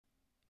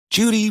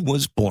Judy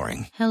was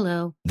boring.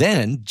 Hello.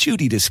 Then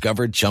Judy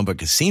discovered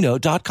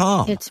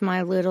ChumbaCasino.com. It's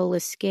my little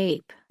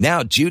escape.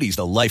 Now Judy's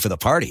the life of the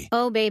party.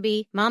 Oh,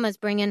 baby, mama's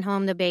bringing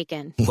home the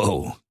bacon.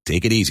 Whoa,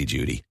 take it easy,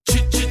 Judy.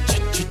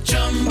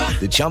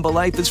 The Chumba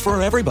life is for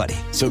everybody.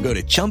 So go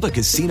to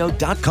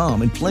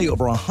ChumbaCasino.com and play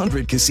over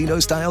 100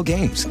 casino-style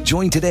games.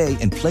 Join today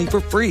and play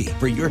for free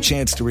for your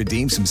chance to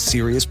redeem some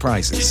serious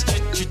prizes.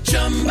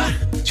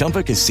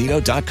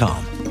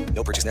 ChumbaCasino.com.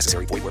 No purchase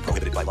necessary. Void where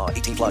prohibited by law.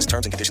 18 plus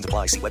terms and conditions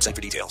apply. See website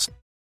for details.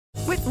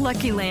 With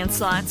Lucky Land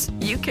Slots,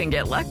 you can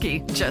get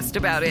lucky just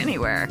about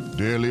anywhere.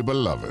 Dearly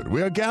beloved,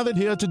 we are gathered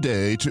here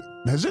today to...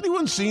 Has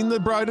anyone seen the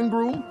bride and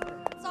groom?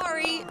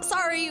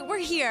 Sorry, we're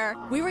here.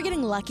 We were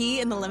getting lucky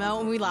in the limo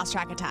and we lost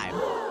track of time.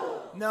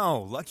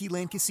 No, Lucky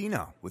Land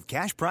Casino, with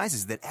cash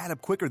prizes that add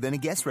up quicker than a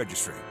guest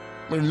registry.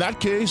 In that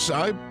case,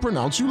 I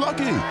pronounce you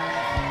lucky.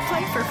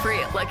 Play for free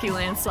at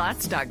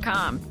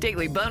LuckyLandSlots.com.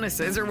 Daily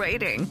bonuses are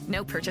waiting.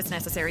 No purchase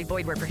necessary.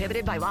 Void where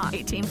prohibited by law.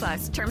 18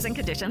 plus. Terms and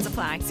conditions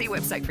apply. See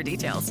website for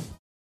details.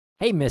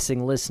 Hey,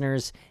 Missing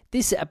listeners.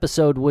 This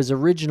episode was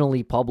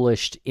originally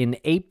published in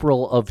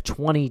April of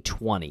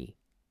 2020,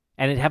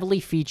 and it heavily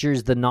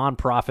features the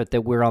nonprofit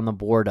that we're on the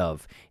board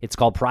of. It's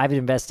called Private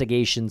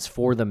Investigations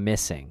for the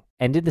Missing.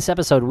 And in this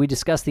episode, we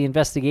discuss the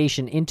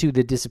investigation into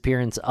the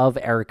disappearance of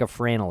Erica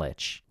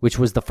Franelich, which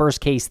was the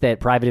first case that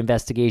Private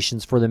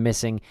Investigations for the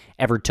Missing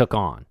ever took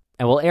on.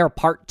 And we'll air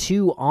part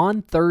 2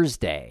 on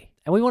Thursday.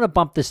 And we want to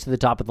bump this to the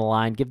top of the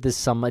line, give this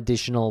some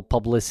additional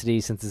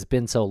publicity since it's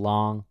been so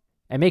long.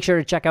 And make sure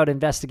to check out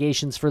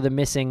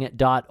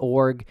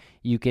investigationsforthemissing.org.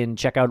 You can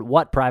check out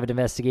what Private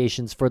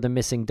Investigations for the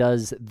Missing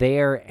does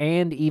there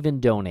and even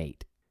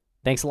donate.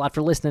 Thanks a lot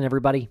for listening,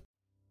 everybody.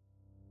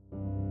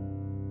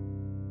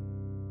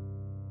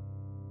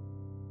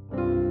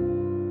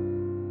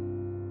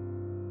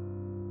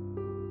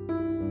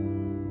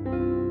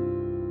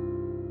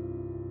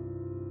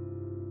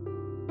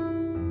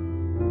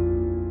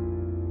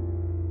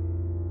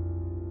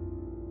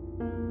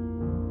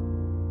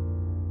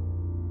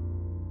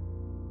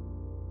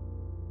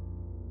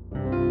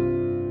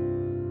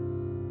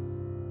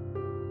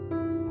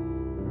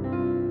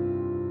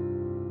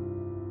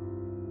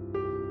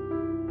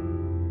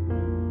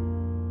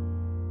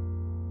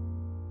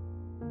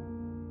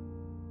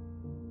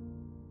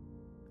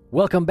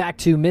 Welcome back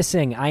to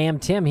Missing. I am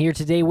Tim, here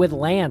today with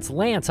Lance.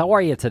 Lance, how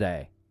are you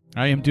today?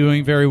 I am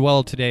doing very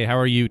well today. How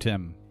are you,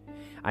 Tim?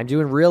 I'm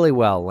doing really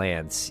well,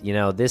 Lance. You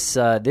know, this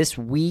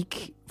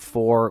week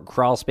for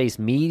Crawlspace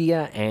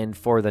Media and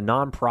for the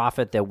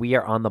nonprofit that we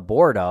are on the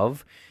board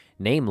of,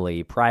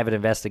 namely Private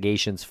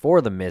Investigations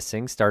for the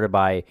Missing, started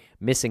by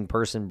missing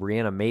person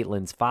Brianna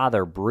Maitland's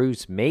father,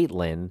 Bruce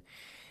Maitland.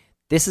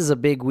 This is a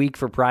big week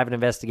for Private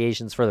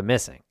Investigations for the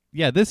Missing.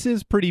 Yeah, this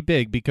is pretty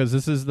big because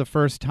this is the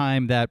first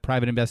time that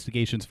Private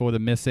Investigations for the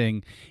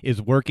Missing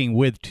is working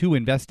with 2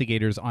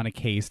 investigators on a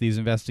case. These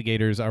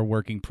investigators are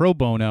working pro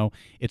bono.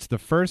 It's the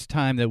first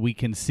time that we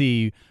can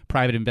see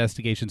Private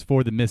Investigations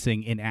for the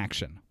Missing in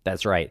action.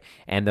 That's right.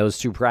 And those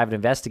 2 private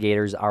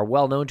investigators are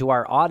well known to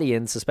our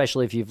audience,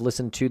 especially if you've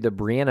listened to the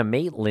Brianna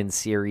Maitland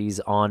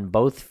series on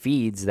both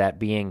feeds, that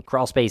being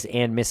Crawlspace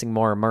and Missing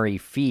Maura Murray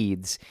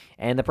feeds.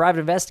 And the private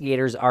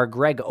investigators are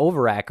Greg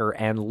Overacker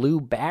and Lou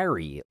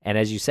Barry. And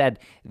as you said,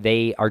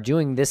 they are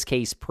doing this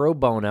case pro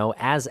bono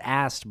as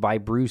asked by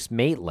Bruce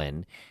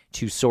Maitland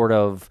to sort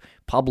of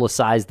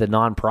publicize the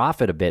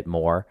nonprofit a bit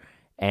more.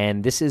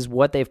 And this is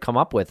what they've come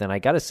up with. And I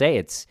got to say,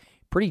 it's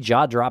pretty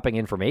jaw-dropping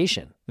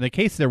information. The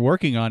case they're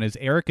working on is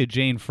Erica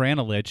Jane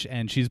Franelich,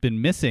 and she's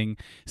been missing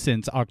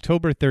since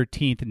October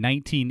 13th,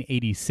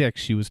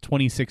 1986. She was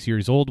 26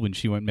 years old when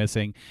she went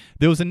missing.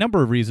 There was a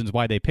number of reasons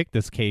why they picked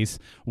this case.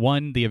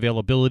 One, the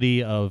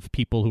availability of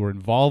people who were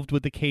involved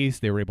with the case.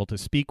 They were able to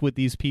speak with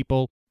these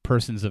people,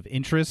 persons of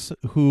interest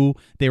who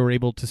they were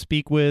able to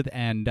speak with,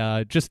 and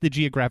just the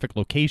geographic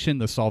location,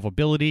 the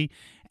solvability.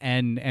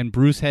 And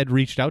Bruce had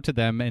reached out to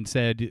them and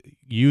said,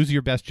 use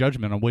your best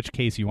judgment on which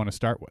case you want to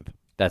start with.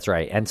 That's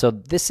right. And so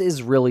this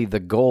is really the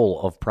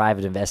goal of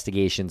Private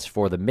Investigations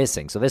for the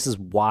Missing. So this is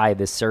why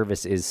this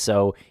service is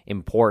so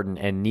important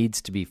and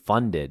needs to be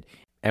funded.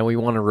 And we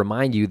want to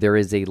remind you there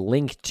is a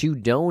link to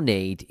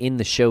donate in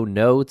the show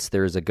notes.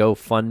 There's a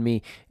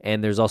GoFundMe,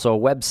 and there's also a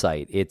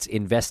website. It's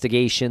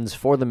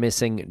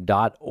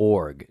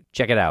investigationsforthemissing.org.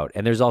 Check it out.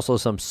 And there's also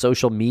some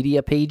social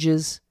media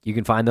pages. You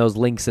can find those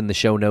links in the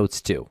show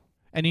notes too.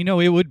 And you know,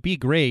 it would be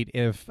great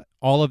if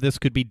all of this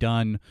could be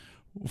done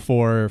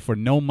for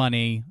no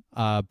money,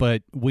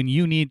 but when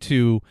you need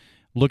to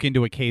look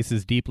into a case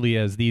as deeply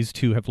as these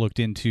 2 have looked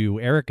into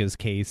Erica's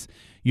case,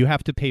 you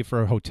have to pay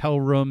for hotel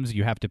rooms,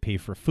 you have to pay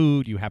for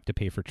food, you have to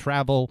pay for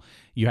travel,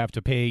 you have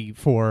to pay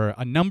for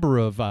a number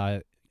of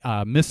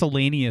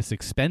miscellaneous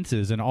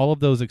expenses, and all of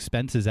those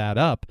expenses add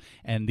up.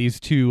 And these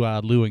 2,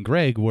 Lou and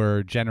Greg,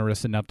 were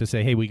generous enough to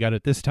say, hey, we got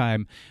it this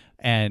time.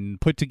 and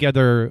put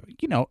together,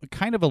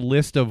 kind of a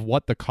list of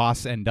what the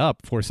costs end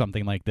up for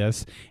something like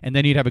this. And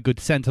then you'd have a good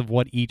sense of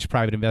what each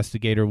private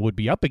investigator would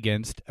be up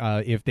against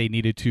if they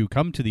needed to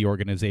come to the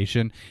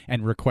organization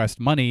and request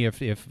money if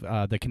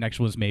the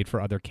connection was made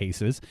for other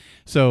cases.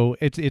 So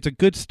it's a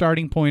good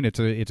starting point.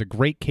 It's a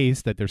great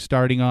case that they're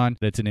starting on.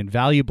 It's an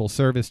invaluable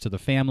service to the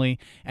family.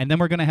 And then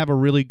we're going to have a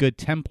really good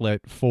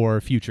template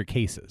for future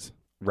cases.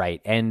 Right.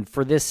 And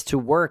for this to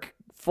work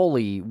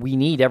fully, we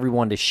need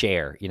everyone to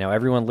share.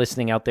 Everyone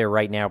listening out there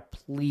right now,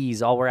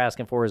 please, all we're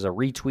asking for is a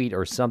retweet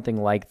or something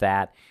like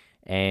that,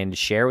 and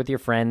share with your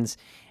friends.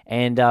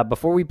 And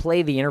before we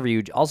play the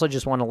interview, also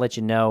just want to let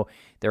you know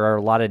there are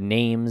a lot of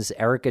names.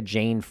 Erika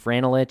Jane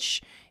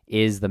Franelich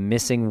is the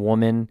missing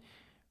woman.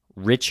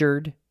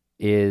 Richard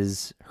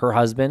is her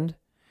husband.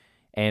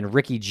 And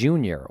Ricky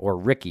Jr., or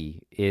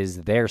Ricky,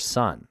 is their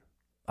son.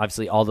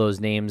 Obviously, all those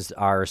names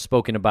are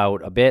spoken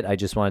about a bit. I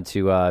just wanted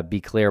to be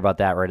clear about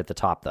that right at the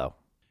top, though.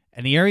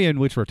 And the area in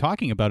which we're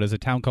talking about is a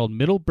town called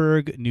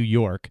Middleburg, New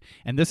York.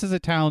 And this is a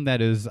town that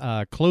is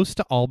close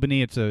to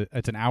Albany. It's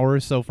an hour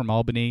or so from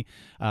Albany.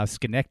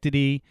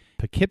 Schenectady.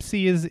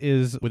 Poughkeepsie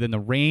is within the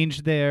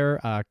range there.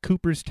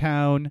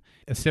 Cooperstown,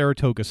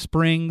 Saratoga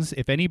Springs.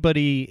 If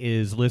anybody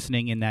is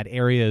listening in that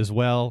area as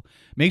well,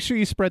 make sure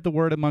you spread the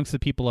word amongst the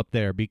people up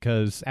there,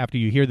 because after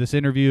you hear this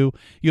interview,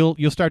 you'll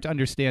start to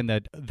understand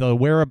that the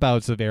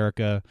whereabouts of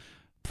Erika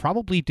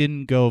probably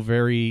didn't go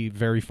very,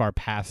 very far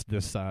past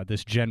this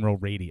general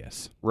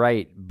radius.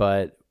 Right,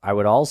 but I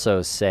would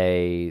also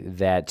say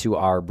that to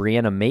our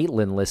Brianna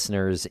Maitland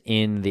listeners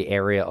in the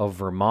area of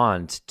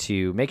Vermont,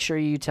 to make sure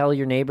you tell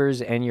your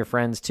neighbors and your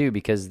friends too,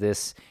 because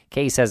this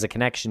case has a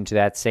connection to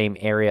that same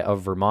area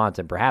of Vermont,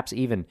 and perhaps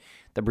even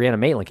the Brianna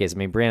Maitland case. I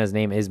mean, Brianna's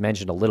name is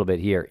mentioned a little bit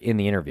here in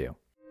the interview.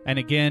 And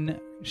again,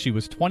 she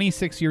was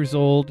 26 years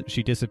old.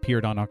 She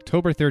disappeared on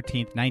October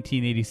 13th,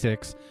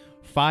 1986.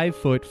 5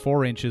 foot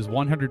 4 inches,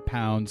 100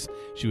 pounds.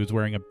 She was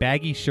wearing a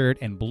baggy shirt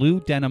and blue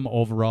denim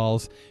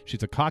overalls.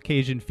 She's a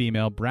Caucasian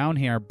female, brown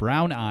hair,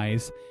 brown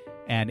eyes,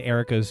 and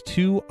Erika's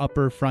 2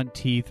 upper front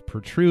teeth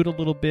protrude a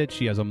little bit.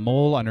 She has a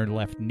mole on her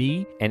left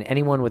knee. And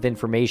anyone with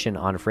information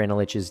on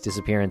Franelich's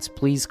disappearance,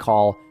 please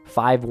call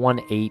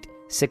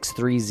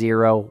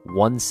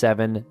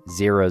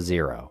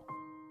 518-630-1700.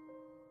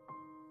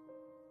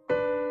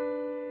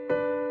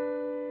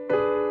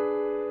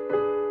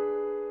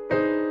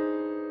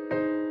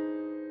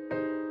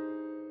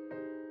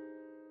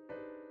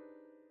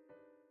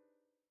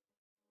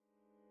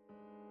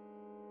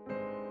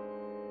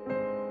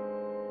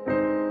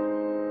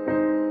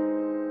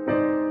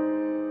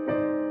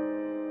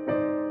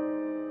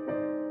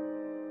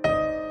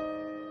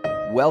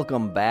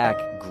 Welcome back,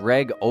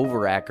 Greg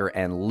Overacker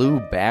and Lou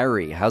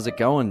Barry. How's it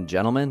going,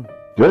 gentlemen?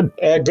 Good.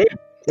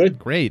 Good.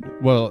 Great.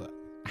 Well,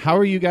 how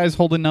are you guys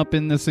holding up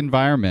in this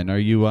environment? Are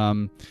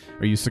you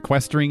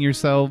sequestering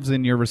yourselves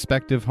in your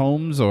respective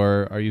homes,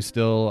 or are you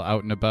still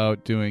out and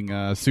about doing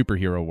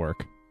superhero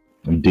work?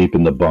 I'm deep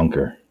in the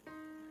bunker.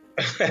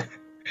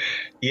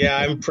 Yeah,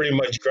 I'm pretty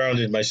much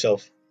grounded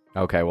myself.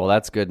 Okay, well,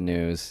 that's good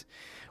news.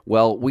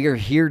 Well, we are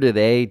here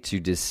today to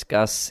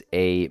discuss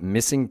a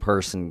missing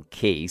person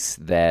case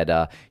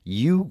that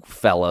you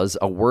fellas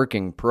are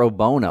working pro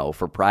bono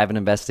for private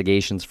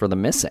investigations for the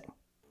missing.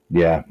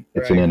 Yeah,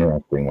 it's an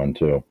interesting one,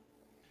 too.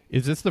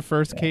 Is this the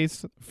first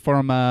case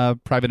from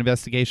private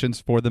investigations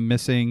for the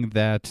missing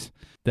that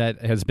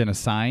has been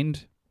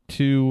assigned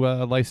to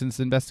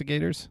licensed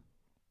investigators?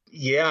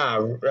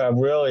 Yeah,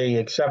 really,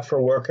 except for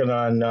working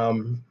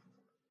on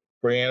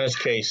Brianna's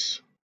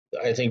case.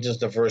 I think this is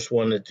the first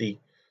one that the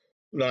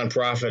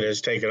nonprofit has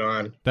taken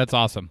on. That's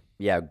awesome.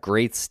 Yeah,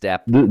 great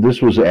step.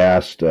 This was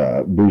asked,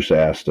 Bruce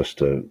asked us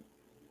to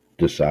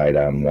decide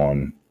on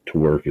one to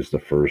work as the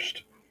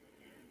first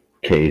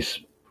case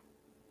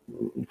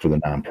for the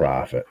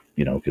nonprofit,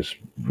 because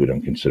we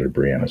don't consider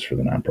Brianna's for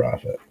the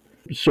nonprofit.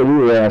 So we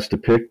were asked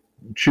to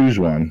choose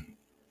one,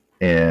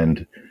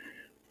 and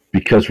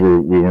because we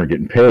weren't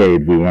getting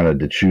paid, we wanted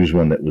to choose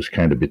one that was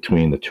kind of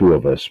between the two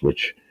of us,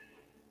 which,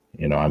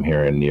 I'm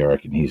here in New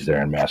York and he's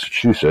there in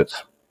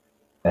Massachusetts.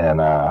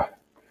 And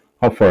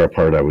how far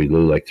apart are we,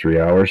 Lou? Like 3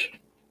 hours?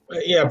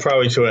 Yeah,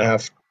 probably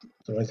 2.5,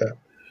 something like that.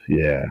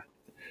 Yeah.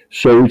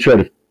 So we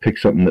tried to pick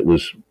something that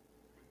was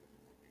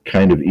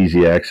kind of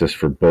easy access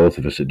for both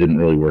of us. It didn't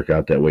really work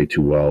out that way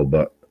too well,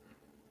 but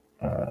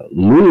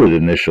Lou had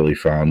initially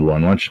found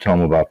one. Why don't you tell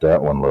him about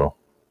that one, Lou?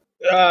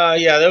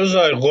 Yeah, there was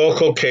a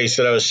local case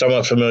that I was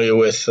somewhat familiar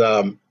with,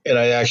 and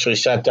I actually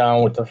sat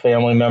down with the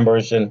family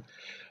members, and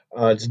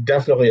it's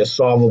definitely a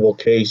solvable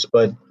case,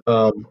 but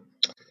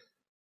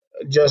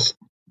just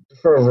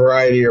for a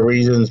variety of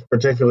reasons,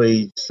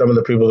 particularly some of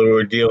the people that we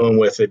were dealing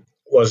with, it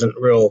wasn't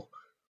real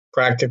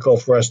practical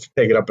for us to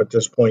take it up at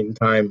this point in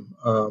time,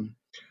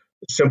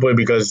 simply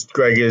because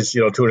Greg is,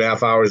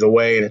 2.5 hours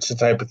away, and it's the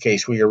type of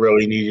case where you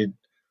really needed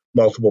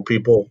multiple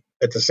people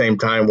at the same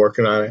time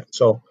working on it.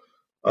 So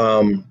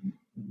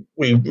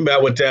we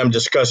met with them,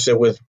 discussed it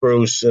with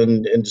Bruce,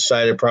 and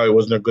decided it probably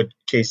wasn't a good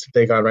case to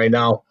take on right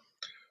now.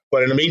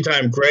 But in the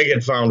meantime, Greg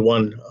had found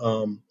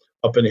one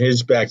up in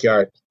his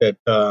backyard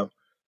that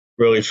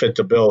really fit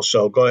the bill.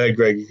 So go ahead,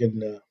 Greg. You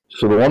can.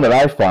 So the one that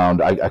I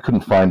found, I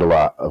couldn't find a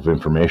lot of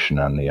information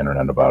on the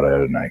internet about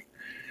it, and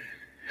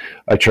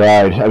I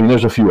tried. I mean,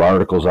 there's a few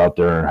articles out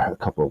there, a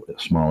couple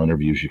of small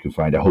interviews you can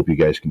find. I hope you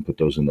guys can put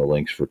those in the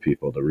links for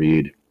people to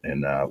read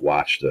and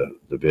watch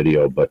the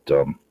video. But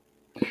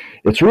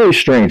it's really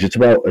strange. It's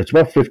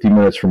about 50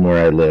 minutes from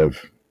where I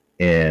live,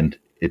 and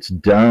it's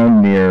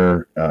down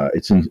near.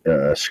 It's in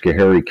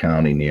Schoharie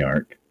County, New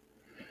York,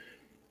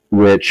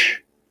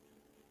 which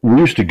we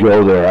used to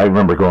go there. I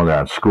remember going there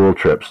on school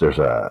trips. There's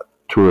a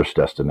tourist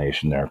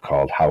destination there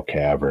called Howe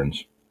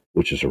Caverns,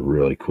 which is a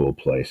really cool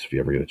place if you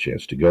ever get a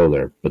chance to go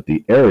there. But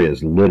the area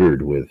is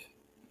littered with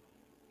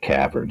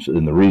caverns,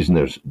 and the reason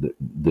there's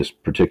this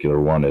particular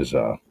one is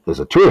a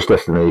tourist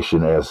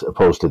destination as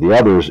opposed to the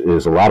others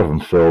is a lot of them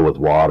fill with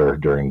water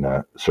during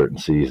certain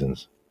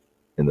seasons,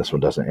 and this one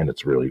doesn't, and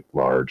it's really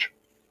large.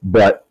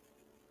 But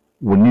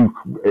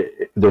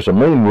there's a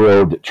main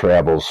road that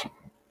travels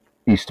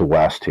east to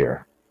west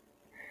here,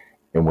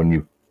 and when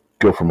you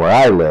go from where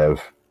I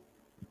live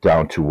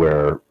down to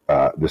where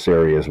this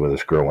area is where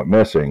this girl went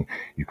missing,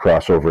 you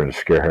cross over into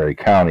Schoharie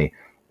County.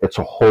 It's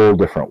a whole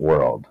different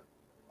world.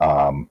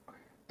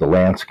 The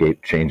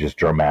landscape changes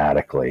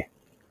dramatically.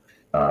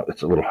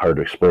 It's a little hard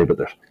to explain, but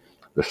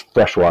there's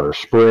freshwater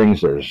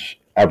springs. There's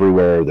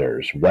everywhere.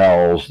 There's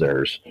wells.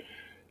 There's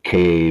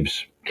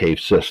caves, cave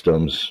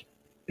systems.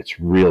 It's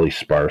really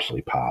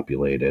sparsely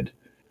populated,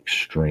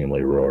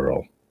 extremely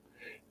rural.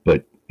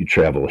 But you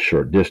travel a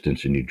short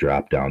distance and you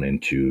drop down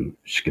into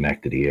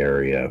Schenectady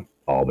area,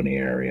 Albany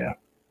area.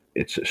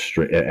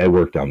 I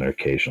work down there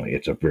occasionally.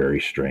 It's a very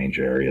strange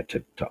area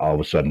to all of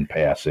a sudden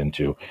pass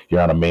into.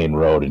 You're on a main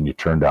road and you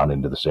turn down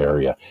into this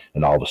area,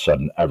 and all of a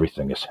sudden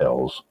everything is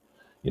hills,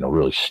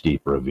 really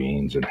steep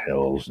ravines and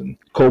hills. And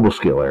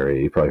Cobleskill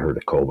area, you probably heard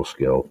of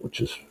Cobleskill,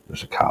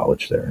 there's a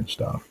college there and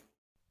stuff.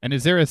 And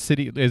is there a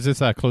city, is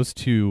this close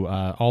to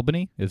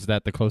Albany? Is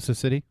that the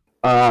closest city?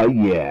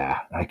 Yeah.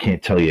 I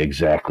can't tell you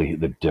exactly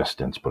the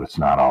distance, but it's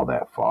not all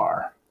that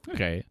far.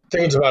 Okay. I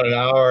think it's about an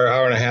hour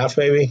and a half,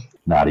 maybe.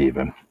 Not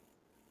even.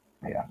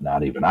 Yeah,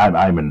 not even. I'm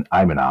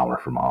an hour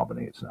from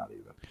Albany. It's not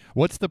even.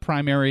 What's the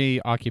primary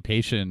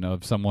occupation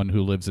of someone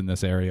who lives in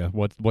this area?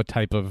 What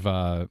type of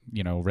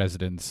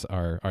residents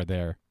are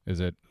there? Is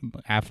it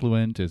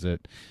affluent? Is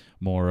it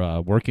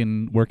more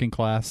working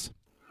class?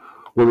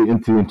 Well,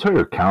 the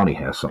entire county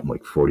has something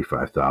like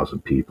 45,000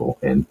 people,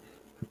 and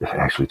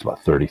actually it's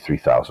about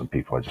 33,000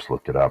 people. I just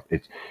looked it up.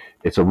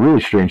 It's a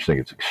really strange thing.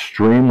 It's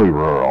extremely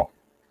rural.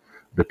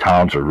 The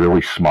towns are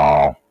really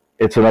small.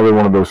 It's another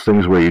one of those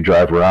things where you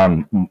drive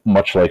around,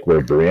 much like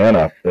where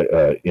Brianna,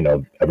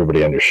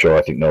 everybody on your show,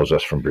 I think, knows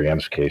us from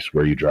Brianna's case,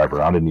 where you drive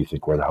around and you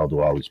think, where the hell do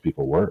all these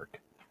people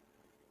work?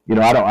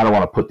 I don't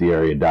want to put the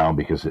area down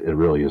because it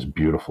really is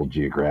beautiful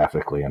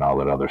geographically and all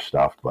that other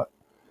stuff, but,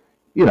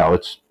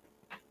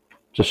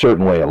 it's a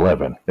certain way of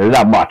living. There's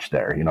not much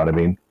there, you know what I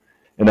mean?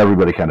 And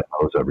everybody kind of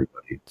knows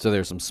everybody. So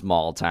there's some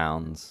small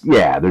towns.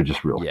 Yeah, they're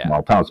just real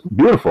small towns.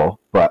 Beautiful,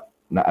 but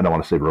I don't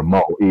want to say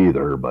remote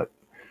either, but.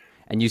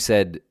 And you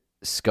said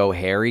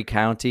Schoharie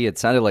County? It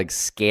sounded like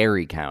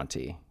Scary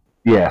County.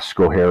 Yeah,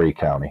 Schoharie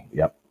County.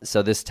 Yep.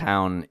 So this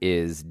town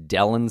is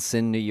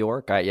Dellinson, New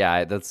York?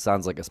 That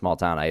sounds like a small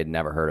town. I had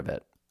never heard of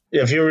it.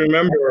 If you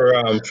remember,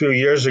 a few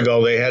years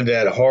ago, they had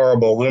that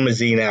horrible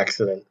limousine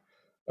accident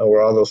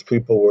where all those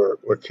people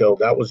were killed.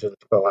 That was in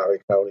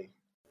Schoharie County.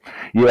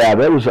 Yeah,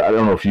 that was, I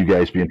don't know if you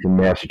guys being from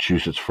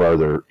Massachusetts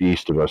farther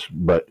east of us,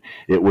 but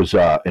it was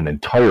an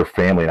entire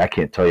family, and I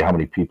can't tell you how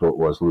many people it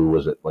was, Lou.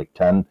 Was it like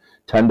 10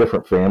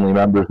 different family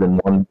members in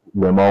one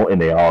limo,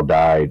 and they all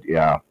died?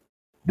 Yeah.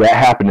 That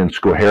happened in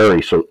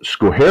Schoharie. So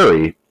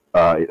Schoharie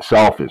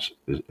itself is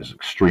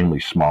extremely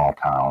small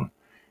town.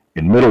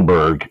 In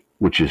Middleburg,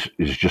 which is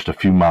just a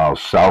few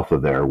miles south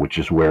of there, which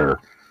is where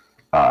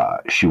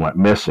she went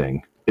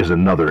missing, is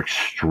another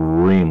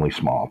extremely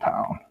small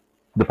town.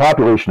 The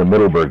population of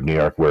Middleburg, New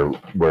York,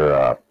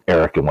 where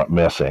Erica went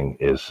missing,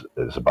 is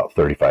about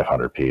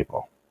 3,500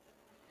 people.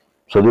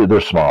 So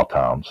they're small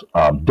towns.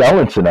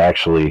 Dellinson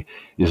actually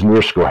is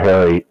near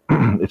Schoharie.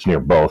 It's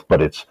near both,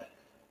 but it's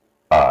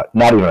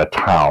not even a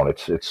town.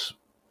 It's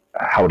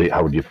how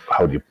would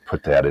you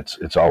put that?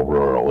 It's all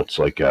rural. It's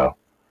like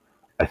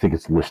I think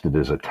it's listed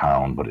as a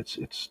town, but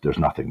it's there's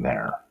nothing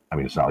there. I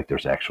mean, it's not like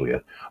there's actually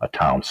a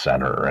town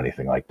center or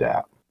anything like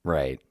that.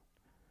 Right.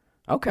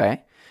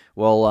 Okay.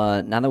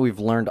 Well, now that we've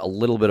learned a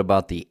little bit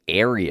about the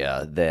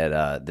area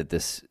that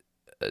this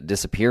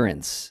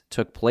disappearance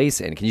took place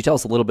in, can you tell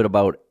us a little bit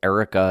about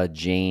Erica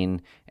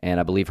Jane? And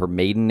I believe her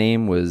maiden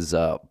name was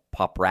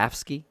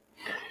Poprafsky?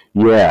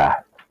 Yeah.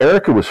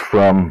 Erica was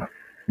from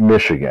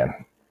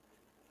Michigan.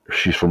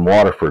 She's from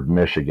Waterford,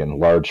 Michigan,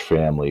 large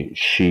family.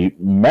 She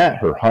met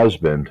her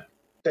husband.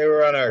 They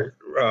were on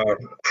a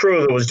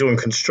crew that was doing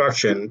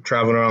construction,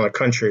 traveling around the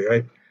country,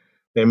 right?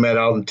 They met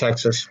out in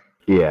Texas.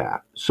 Yeah.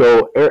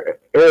 So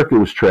Erica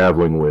was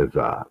traveling with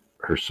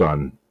her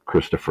son,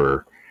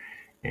 Christopher,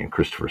 and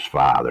Christopher's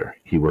father.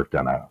 He worked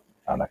on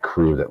a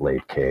crew that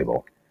laid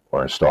cable,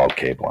 or installed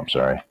cable, I'm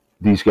sorry.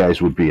 these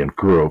guys would be in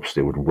groups.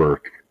 They would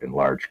work in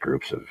large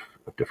groups of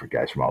different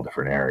guys from all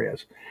different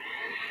areas.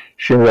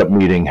 She ended up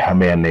meeting a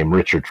man named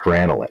Richard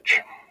Franelich,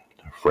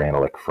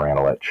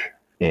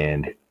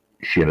 and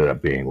she ended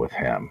up being with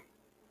him.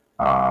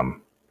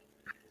 And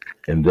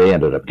they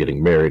ended up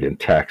getting married in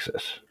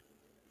Texas.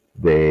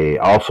 They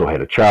also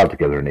had a child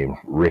together named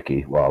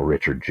Ricky,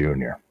 Richard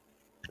Jr.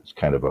 It's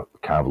kind of a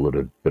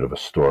convoluted bit of a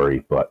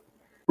story, but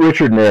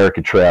Richard and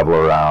Erica travel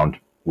around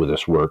with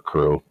this work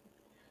crew,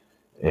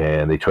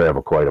 and they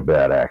travel quite a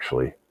bit,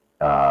 actually.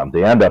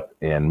 They end up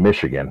in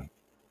Michigan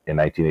in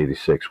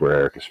 1986, where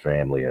Erica's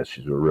family is.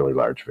 She's a really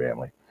large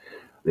family.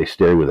 They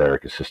stay with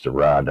Erica's sister,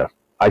 Rhonda.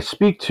 I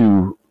speak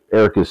to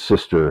Erica's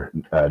sister,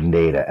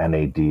 Nada,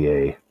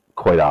 N-A-D-A,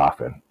 quite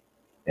often,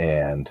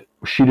 and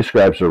she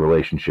describes their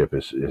relationship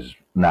as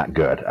not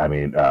good. I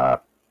mean,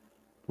 a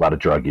lot of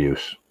drug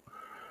use,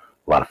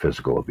 a lot of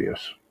physical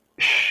abuse.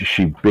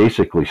 She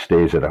basically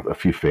stays at a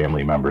few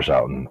family members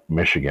out in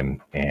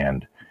Michigan,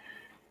 and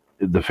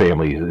the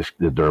family,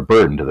 they're a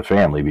burden to the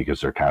family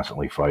because they're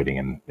constantly fighting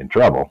and in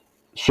trouble.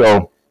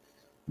 So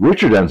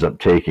Richard ends up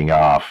taking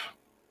off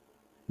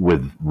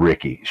with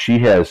Ricky. She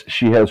has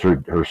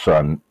her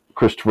son,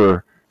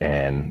 Christopher,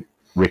 and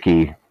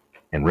Ricky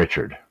and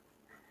Richard.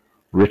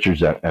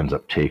 Richard ends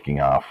up taking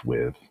off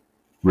with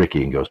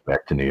Ricky and goes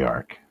back to New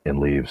York and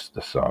leaves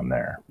the son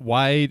there.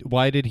 Why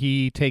did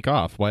he take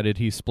off? Why did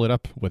he split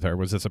up with her?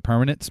 Was this a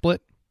permanent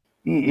split?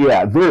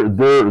 Yeah,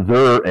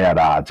 they're at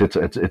odds. It's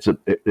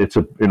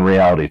in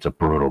reality, it's a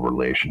brutal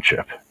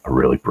relationship, a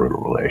really brutal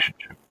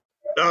relationship.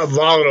 A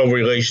volatile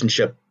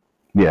relationship.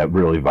 Yeah,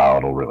 really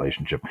volatile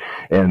relationship.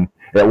 And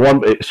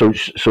at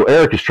so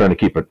Eric is trying to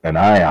keep an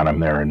eye on him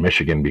there in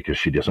Michigan because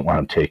she doesn't want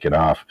him taken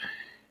off.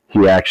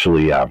 He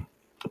actually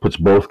puts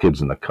both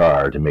kids in the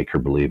car to make her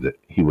believe that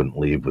he wouldn't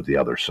leave with the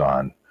other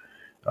son,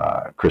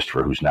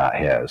 Christopher, who's not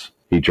his.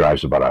 He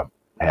drives about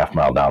a half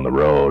mile down the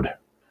road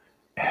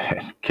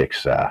and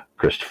kicks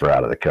Christopher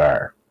out of the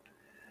car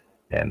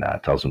and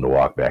tells him to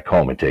walk back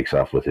home, and takes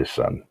off with his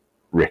son,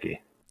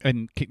 Ricky.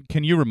 And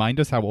can you remind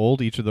us how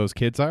old each of those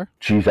kids are?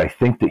 Geez, I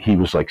think that he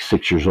was like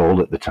 6 years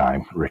old at the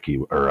time,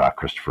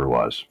 Christopher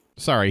was.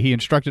 Sorry, he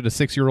instructed a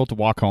 6-year-old to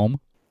walk home?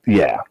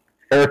 Yeah.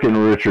 Eric and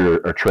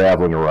Richard are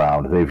traveling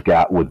around. They've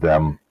got with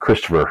them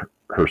Christopher,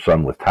 her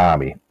son with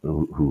Tommy,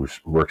 who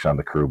works on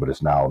the crew but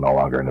is now no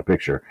longer in the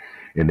picture.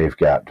 And they've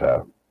got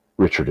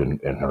Richard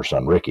and her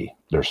son Ricky,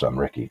 their son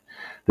Ricky.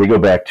 They go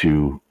back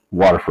to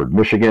Waterford,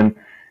 Michigan.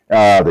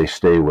 They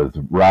stay with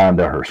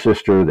Rhonda, her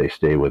sister. They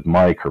stay with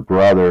Mike, her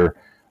brother.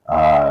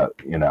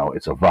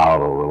 It's a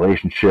volatile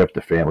relationship.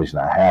 The family's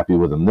not happy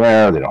with them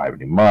there. They don't have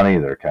any money.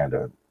 They're kind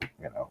of,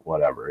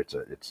 whatever.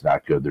 It's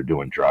not good. They're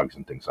doing drugs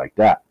and things like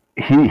that.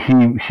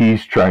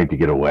 He's trying to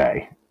get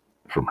away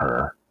from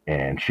her,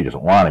 and she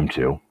doesn't want him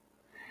to.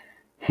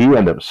 He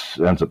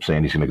ends up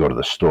saying he's going to go to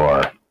the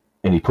store,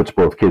 and he puts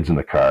both kids in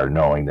the car,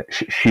 knowing that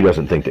she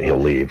doesn't think that he'll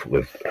leave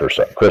with her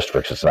son Christopher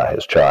because it's not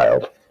his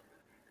child.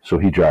 So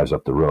he drives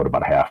up the road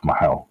about a half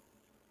mile.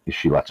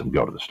 She lets him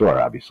go to the store,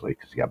 obviously,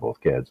 because he got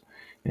both kids.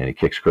 And he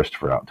kicks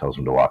Christopher out and tells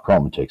him to walk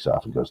home, and takes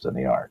off and goes to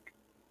New York.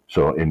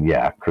 So, and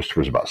yeah,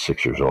 Christopher's about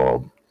 6 years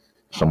old,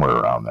 somewhere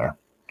around there.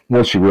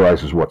 Once she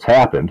realizes what's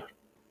happened,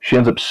 she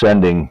ends up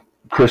sending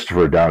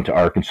Christopher down to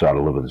Arkansas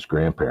to live with his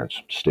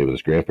grandparents, to stay with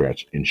his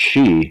grandparents. And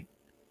she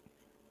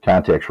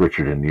contacts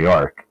Richard in New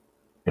York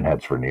and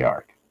heads for New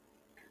York.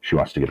 She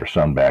wants to get her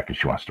son back, and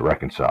she wants to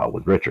reconcile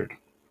with Richard.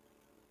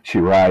 She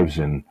arrives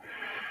in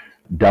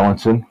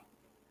Dellinson.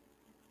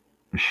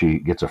 She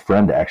gets a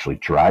friend to actually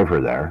drive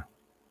her there.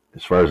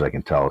 As far as I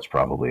can tell, it's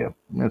probably a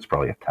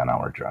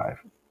 10-hour drive.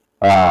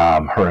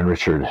 Her and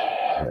Richard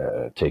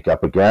take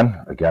up again.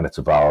 Again, it's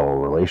a volatile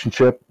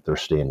relationship. They're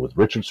staying with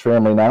Richard's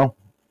family now,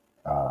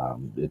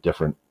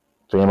 different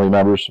family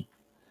members.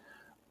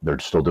 They're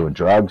still doing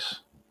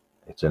drugs.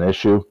 It's an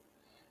issue.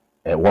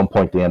 At one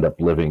point, they end up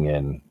living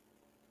in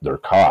their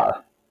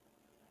car.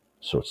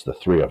 So it's the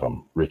three of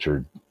them,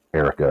 Richard,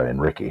 Erica,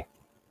 and Ricky,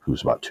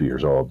 who's about 2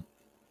 years old.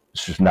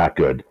 It's just not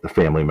good. The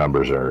family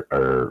members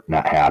are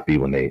not happy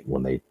when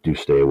they do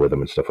stay with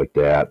them and stuff like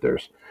that.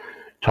 There's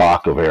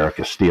talk of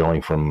Erica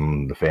stealing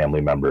from the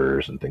family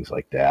members and things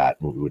like that.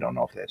 We don't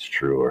know if that's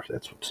true or if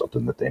that's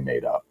something that they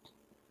made up.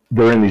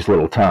 They're in these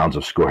little towns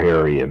of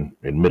Schoharie and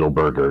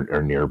Middleburg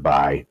are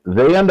nearby.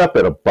 They end up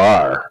at a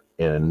bar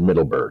in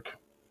Middleburg.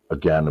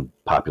 Again, a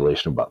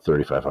population of about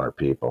 3,500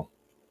 people.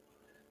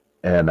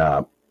 And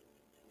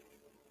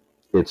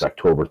it's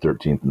October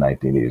 13th,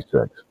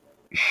 1986.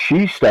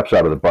 She steps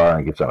out of the bar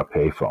and gets on a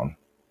payphone,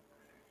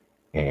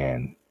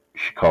 and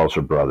she calls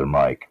her brother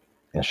Mike,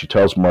 and she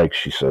tells Mike,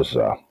 she says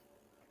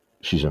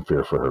she's in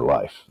fear for her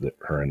life, that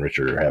her and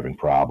Richard are having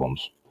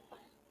problems.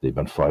 They've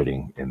been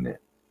fighting, and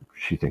that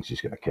she thinks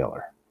he's going to kill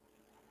her.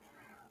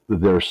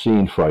 They're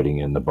seen fighting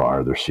in the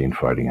bar. They're seen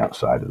fighting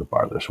outside of the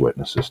bar. There's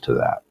witnesses to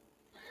that.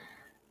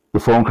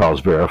 The phone call is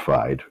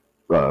verified.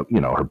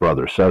 Her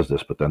brother says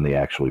this, but then they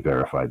actually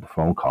verified the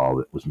phone call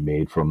that was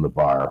made from the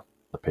bar,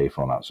 the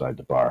payphone outside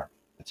the bar.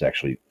 It's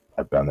actually,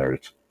 I've been there,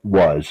 it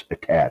was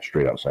attached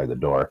right outside the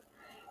door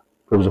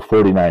It was a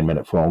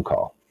 49-minute phone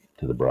call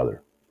to the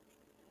brother.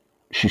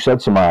 She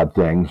said some odd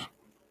things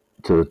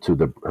to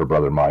her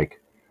brother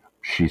Mike.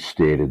 She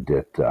stated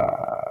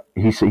that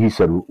he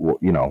said, well,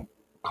 you know,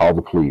 call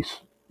the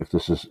police. If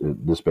this is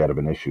this bad of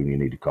an issue, you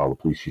need to call the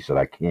police. She said,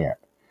 I can't.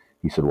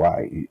 He said,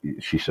 why?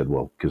 She said,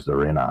 well, because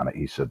they're in on it.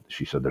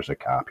 She said, there's a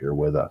cop here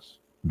with us.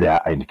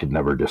 That I could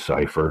never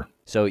decipher.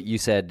 So you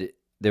said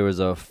there was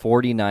a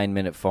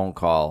 49-minute phone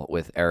call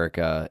with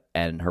Erica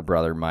and her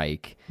brother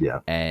Mike.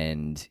 Yeah.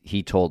 And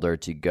he told her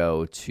to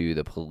go to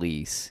the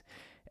police,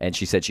 and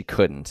she said she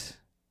couldn't.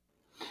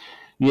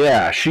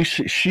 Yeah, she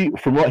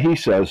from what he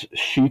says,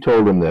 she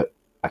told him that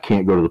I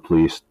can't go to the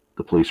police.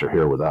 The police are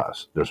here with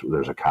us.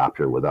 There's a cop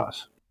here with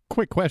us.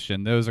 Quick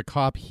question. There was a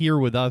cop here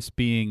with us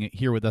being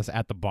here with us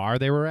at the bar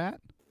they were at?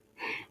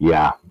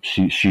 Yeah,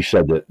 she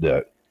said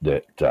that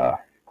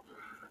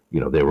you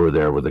know, they were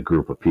there with a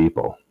group of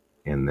people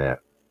and that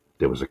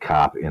there was a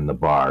cop in the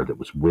bar that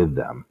was with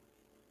them.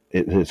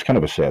 It's kind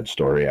of a sad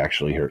story,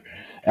 actually.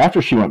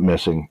 After she went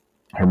missing,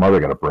 her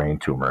mother got a brain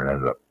tumor and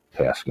ended up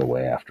passing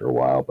away after a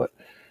while, but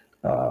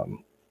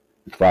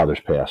father's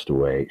passed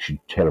away. She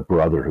had a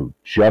brother who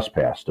just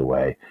passed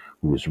away,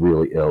 who was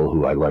really ill,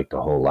 who I liked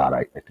a whole lot.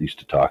 I used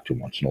to talk to him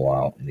once in a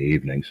while in the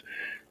evenings.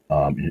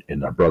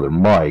 And our brother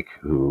Mike,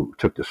 who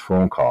took this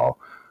phone call,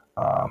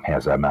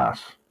 has MS.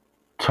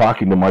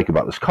 Talking to Mike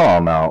about this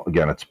call, now,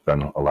 again, it's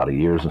been a lot of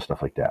years and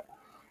stuff like that.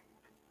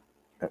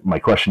 My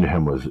question to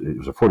him was, it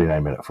was a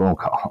 49-minute phone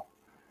call.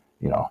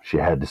 You know, she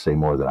had to say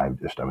more than I'm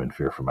in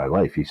fear for my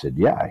life. He said,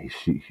 yeah,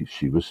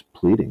 she was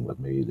pleading with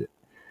me that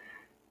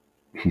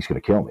he's going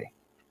to kill me.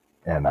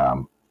 And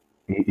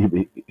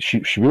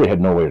she really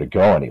had nowhere to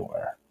go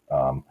anywhere.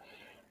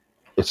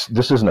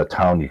 This isn't a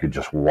town you could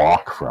just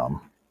walk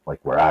from,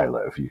 like where I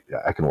live.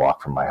 I can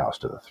walk from my house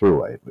to the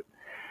thruway, but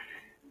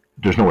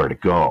there's nowhere to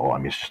go. I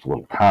mean, it's just a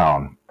little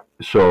town.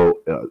 So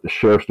the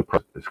sheriff's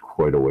department is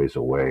quite a ways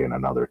away in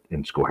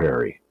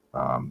Schoharie.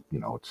 You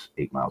know, it's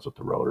 8 miles up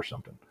the road or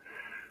something.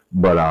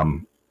 But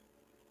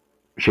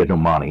she had no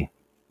money.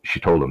 She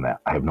told him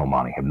that. I have no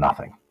money, I have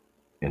nothing.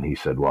 And he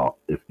said, well,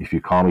 if you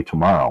call me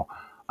tomorrow,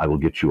 I will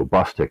get you a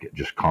bus ticket.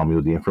 Just call me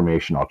with the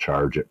information. I'll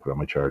charge it, put on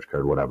my charge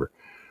card, whatever.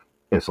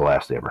 It's the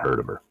last they ever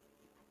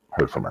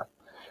heard from her.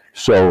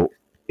 So,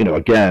 you know,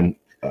 again,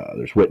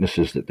 there's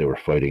witnesses that they were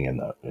fighting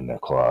in the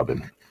club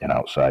and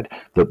outside.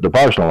 The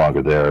bar's no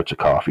longer there. It's a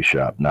coffee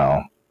shop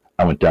now.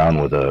 I went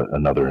down with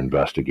another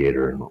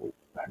investigator and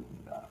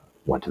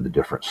went to the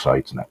different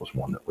sites, and that was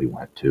one that we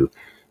went to.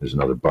 There's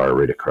another bar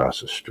right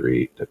across the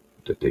street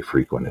that they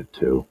frequented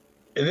too.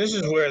 And this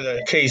is where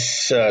the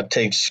case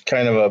takes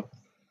kind of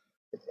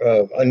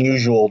a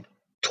unusual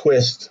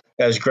twist.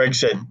 As Greg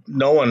said,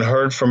 no one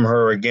heard from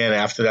her again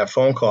after that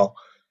phone call,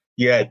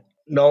 yet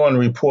no one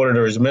reported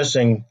her as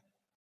missing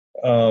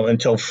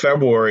until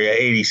February of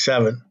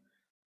 '87.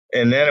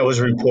 And then it was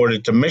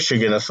reported to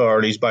Michigan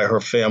authorities by her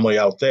family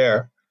out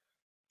there.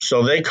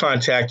 So they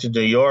contacted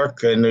New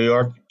York, and New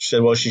York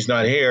said, well, she's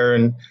not here.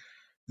 And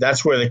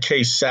that's where the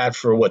case sat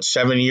for,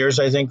 7 years,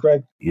 I think,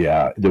 Greg?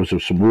 Yeah, there was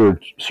some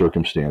weird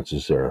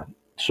circumstances there.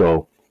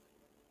 So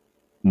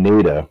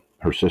Nada,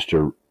 her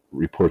sister,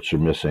 reports her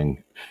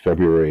missing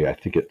February, I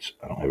don't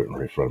have it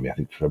right in front of me, I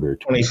think February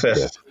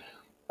 25th,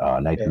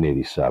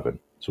 1987. Yeah.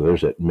 So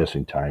there's that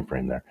missing time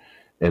frame there.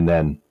 And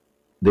then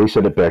they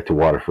send it back to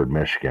Waterford,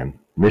 Michigan.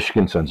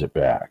 Michigan sends it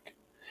back.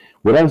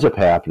 What ends up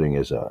happening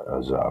is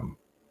the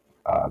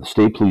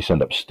state police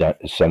end up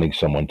sending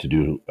someone to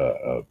do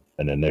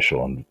an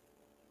initial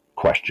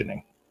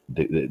questioning.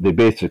 They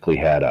basically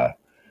had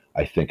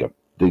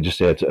they just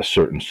had a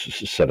certain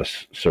set of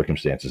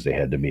circumstances they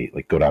had to meet,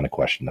 like go down and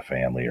question the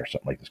family or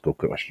something like this, go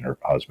question her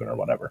husband or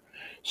whatever.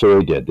 So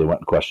they did. They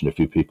went and questioned a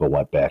few people,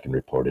 went back and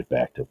reported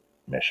back to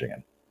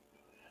Michigan,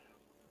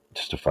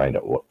 just to find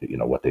out what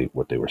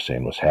they were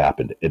saying was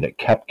happened, and it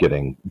kept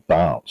getting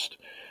bounced.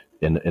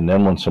 And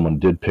then when someone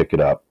did pick it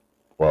up,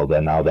 well,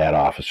 then now that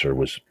officer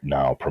was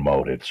now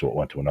promoted, so it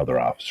went to another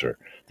officer.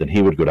 Then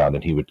he would go down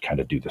and he would kind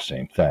of do the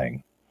same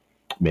thing,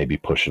 maybe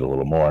push it a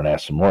little more and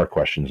ask some more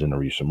questions,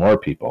 interview some more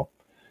people,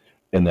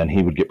 and then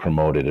he would get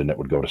promoted and it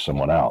would go to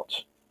someone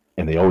else.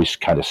 And they always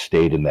kind of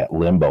stayed in that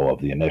limbo of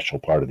the initial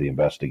part of the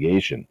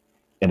investigation,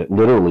 and it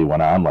literally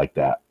went on like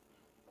that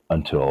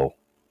until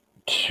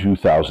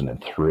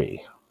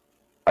 2003.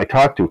 I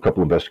talked to a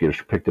couple of investigators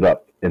who picked it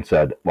up and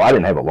said, well, I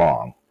didn't have it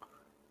long.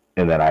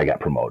 And then I got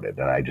promoted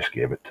and I just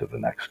gave it to the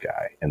next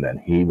guy. And then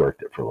he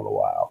worked it for a little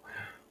while.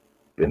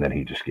 And then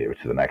he just gave it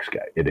to the next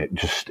guy.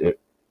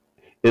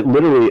 It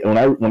literally,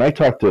 when I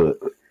talked to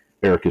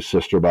Erica's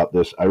sister about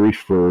this, I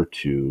refer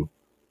to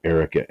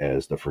Erica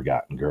as the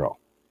forgotten girl,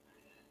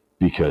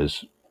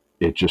 because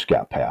it just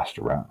got passed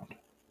around.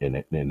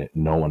 And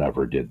no one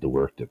ever did the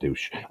work that they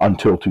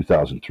until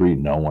 2003.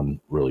 No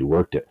one really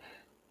worked it.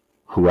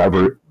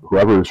 Whoever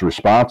is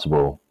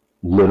responsible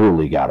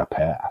literally got a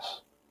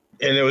pass.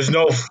 And there was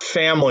no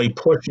family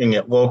pushing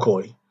it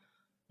locally.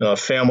 The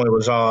family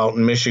was all out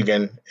in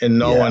Michigan, and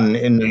no one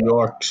in New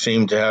York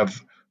seemed to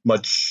have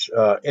much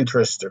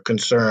interest or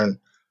concern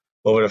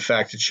over the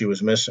fact that she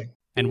was missing.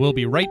 And we'll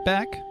be right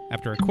back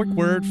after a quick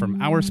word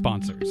from our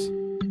sponsors.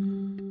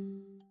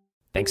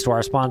 Thanks to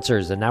our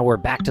sponsors, and now we're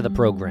back to the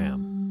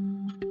program.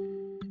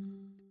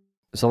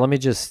 So let me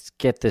just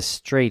get this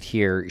straight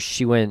here.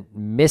 She went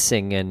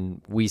missing,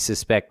 and we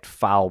suspect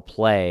foul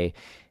play,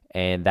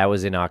 and that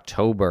was in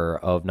October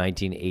of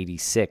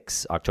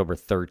 1986, October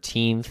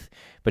 13th,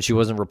 but she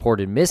wasn't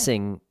reported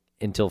missing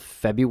until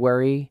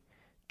February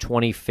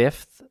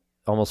 25th,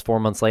 almost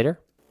 4 months later.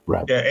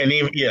 Right. Yeah,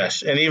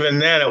 and even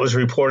then it was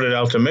reported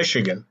out to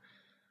Michigan,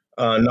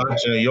 not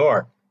to New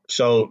York.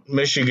 So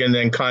Michigan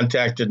then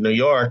contacted New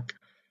York,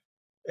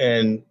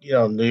 and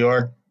New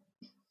York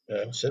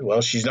said,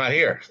 "Well, she's not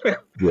here."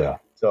 Yeah.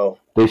 So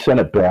they sent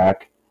it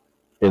back,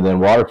 and then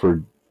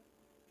Waterford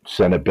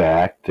sent it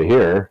back to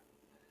here,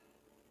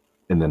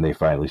 and then they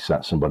finally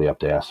sent somebody up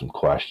to ask some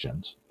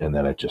questions, and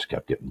then it just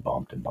kept getting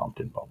bumped and bumped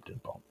and bumped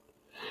and bumped.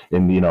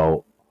 And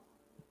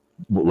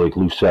like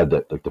Lou said,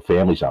 that like the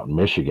family's out in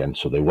Michigan,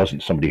 so there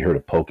wasn't somebody here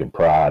to poke and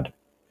prod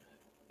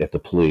at the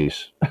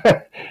police.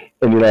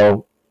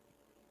 And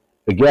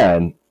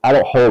again, I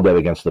don't hold that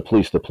against the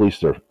police. The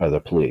police are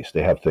the police.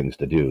 They have things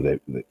to do.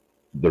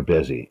 They're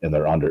busy and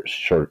they're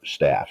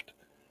short-staffed.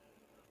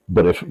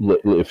 But if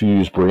you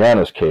use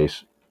Brianna's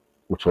case,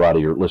 which a lot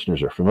of your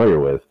listeners are familiar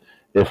with,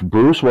 if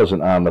Bruce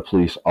wasn't on the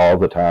police all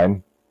the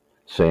time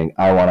saying,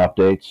 "I want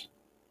updates,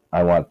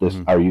 I want this,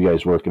 Are you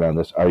guys working on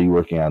this? Are you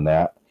working on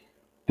that?"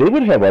 They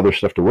would have other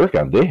stuff to work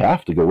on. They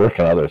have to go work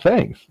on other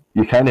things.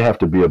 You kind of have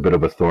to be a bit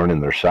of a thorn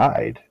in their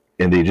side,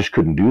 and they just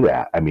couldn't do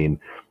that. I mean,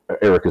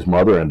 Erica's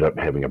mother ended up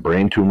having a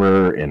brain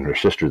tumor, and her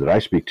sister that I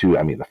speak to,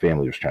 I mean, the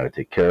family was trying to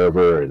take care of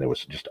her, and there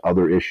was just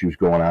other issues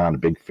going on, a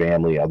big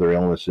family, other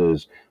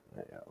illnesses.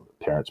 The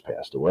parents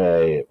passed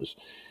away. It was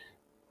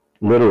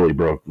literally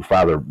the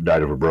father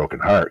died of a broken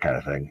heart kind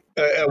of thing.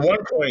 At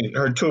one point,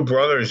 her two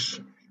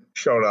brothers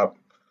showed up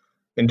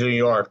in New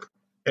York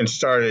and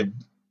started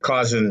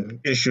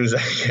causing issues,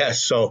 I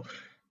guess. So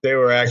they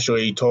were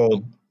actually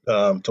told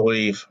to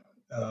leave,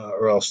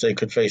 or else they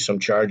could face some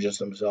charges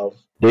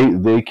themselves.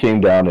 They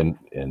came down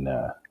and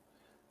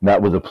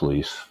not with the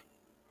police,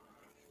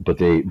 but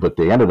they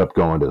ended up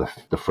going to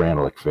the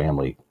Franelich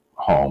family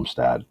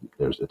homestead.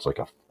 It's like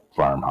a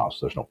farmhouse.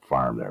 There's no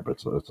farm there,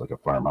 but it's like a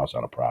farmhouse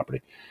on a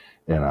property,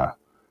 and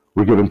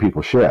we're giving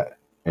people shit.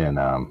 And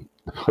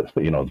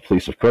the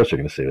police, of course, are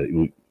going to say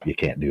that you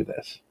can't do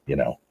this,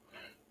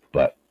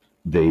 but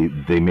they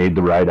made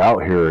the ride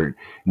out here, and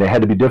they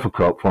had to be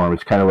difficult for them.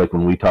 It's kind of like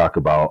when we talk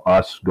about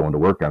us going to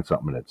work on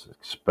something, and it's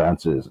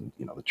expenses and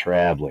the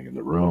traveling and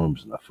the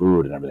rooms and the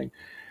food and everything.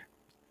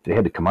 They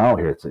had to come out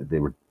here. They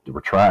were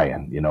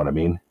trying. You know what I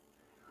mean?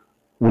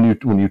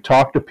 When you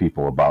talk to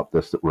people about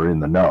this that were in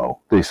the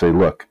know, they say,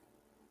 "Look,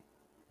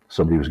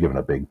 somebody was given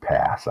a big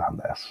pass on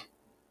this.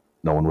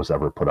 No one was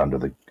ever put under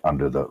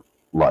the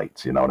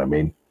lights." You know what I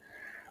mean?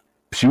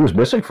 She was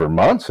missing for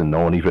months, and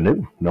no one even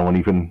knew. No one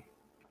even.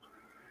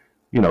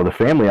 The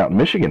family out in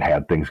Michigan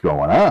had things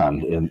going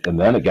on, and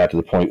then it got to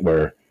the point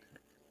where,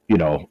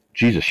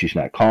 Jesus, she's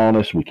not calling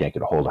us. We can't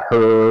get a hold of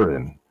her,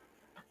 and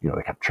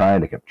they kept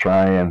trying,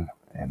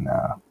 and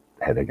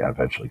had to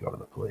eventually go to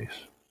the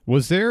police.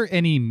 Was there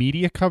any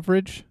media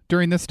coverage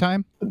during this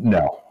time?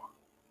 No,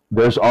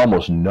 there's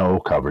almost no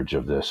coverage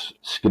of this.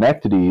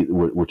 Schenectady,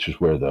 which is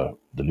where the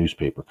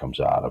newspaper comes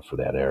out of for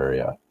that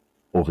area,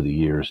 over the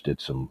years did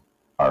some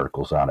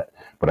articles on it,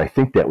 but I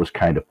think that was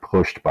kind of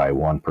pushed by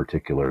one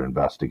particular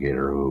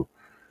investigator who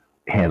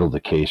handled the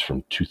case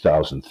from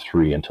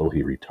 2003 until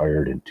he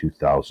retired in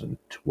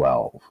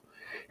 2012.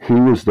 He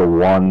was the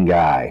one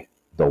guy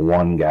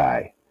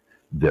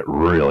that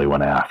really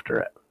went after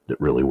it, that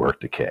really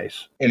worked the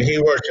case. And he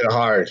worked it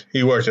hard.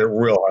 He worked it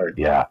real hard.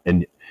 Yeah,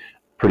 and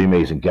pretty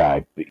amazing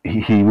guy.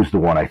 He was the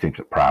one, I think,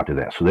 that prompted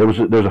that. So there's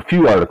a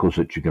few articles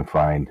that you can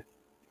find,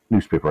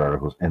 newspaper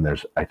articles, and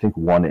there's, I think,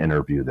 one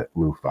interview that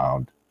Lou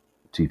found,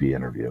 TV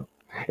interview,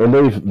 and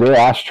they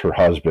asked her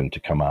husband to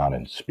come on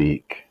and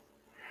speak,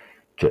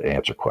 to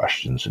answer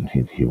questions, and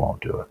he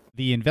won't do it.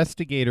 The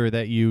investigator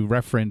that you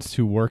referenced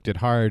who worked it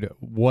hard,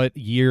 what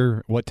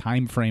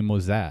time frame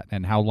was that,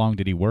 and how long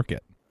did he work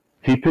it?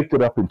 He picked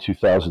it up in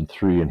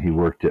 2003, and he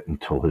worked it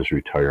until his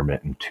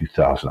retirement in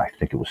 2000. I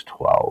think it was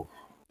 12.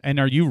 And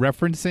are you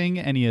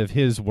referencing any of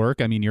his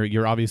work? I mean,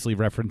 you're obviously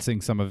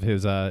referencing some of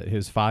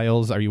his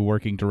files. Are you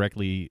working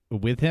directly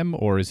with him,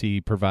 or is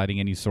he providing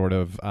any sort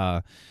of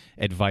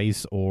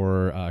advice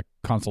or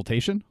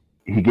consultation?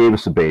 He gave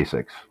us the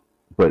basics,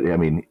 but I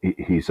mean,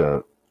 he's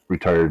a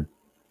retired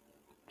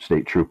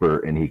state trooper,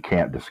 and he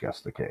can't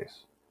discuss the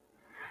case.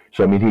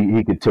 So I mean,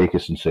 he could take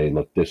us and say,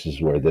 "Look, this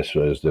is where this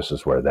is. This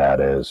is where that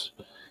is.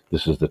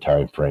 This is the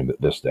time frame that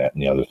this, that,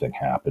 and the other thing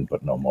happened,"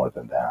 but no more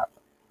than that.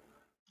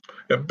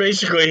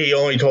 Basically, he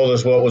only told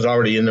us what was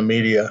already in the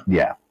media.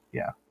 Yeah.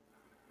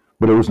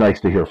 But it was nice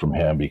to hear from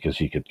him because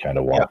he could kind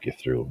of walk you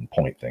through and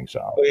point things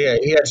out. Well, yeah,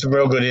 he had some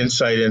real good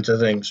insight into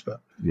things.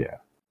 But yeah,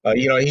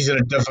 he's in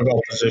a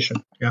difficult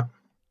position. Yeah.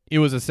 It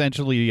was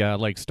essentially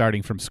like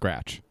starting from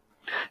scratch.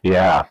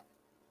 Yeah.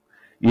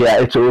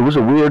 It was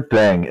a weird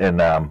thing,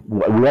 and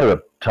we ended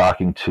up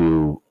talking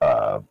to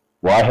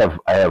Well,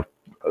 I have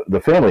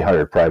the family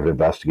hired private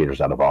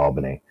investigators out of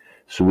Albany,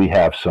 so we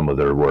have some of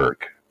their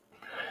work.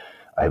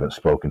 I haven't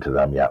spoken to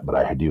them yet, but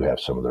I do have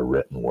some of their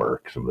written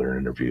work, some of their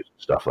interviews,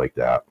 stuff like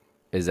that.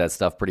 Is that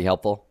stuff pretty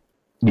helpful?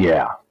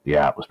 Yeah,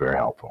 it was very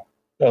helpful.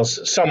 Well,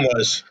 some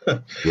was.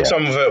 Yeah.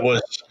 Some of it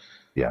was.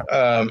 Yeah.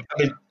 I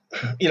mean,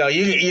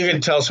 you can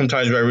tell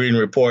sometimes by reading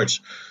reports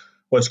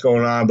what's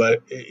going on,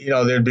 but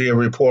there'd be a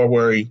report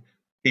where he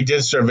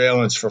did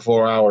surveillance for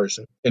 4 hours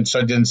and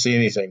so didn't see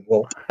anything.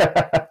 Well,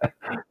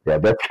 yeah,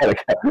 that's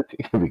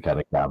it can be kind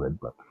of common,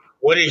 but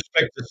what do you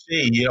expect to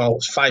see?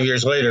 5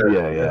 years later.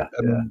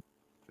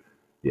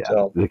 Yeah.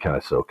 So, they're kind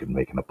of soaking,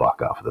 making a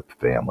buck off of the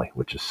family,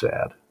 which is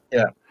sad.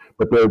 Yeah.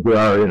 But there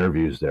are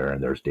interviews there,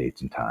 and there's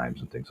dates and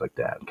times and things like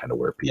that, and kind of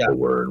where people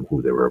were and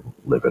who they were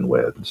living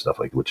with and stuff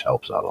like that, which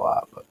helps out a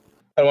lot. But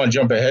I don't want to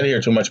jump ahead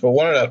here too much, but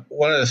one of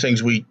the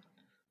things we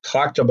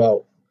talked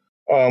about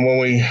when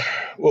we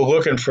were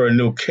looking for a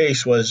new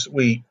case was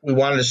we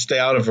wanted to stay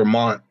out of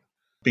Vermont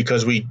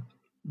because we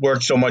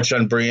worked so much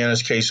on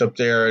Brianna's case up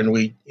there, and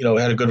we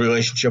had a good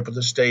relationship with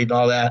the state and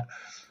all that.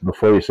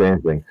 Before you say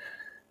anything,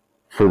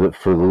 for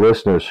the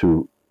listeners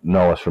who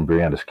know us from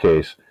Brianna's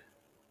case,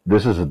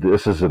 this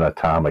is an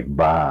atomic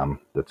bomb.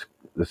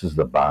 This is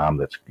the bomb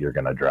that you're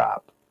going to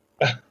drop,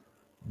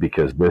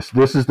 because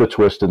this is the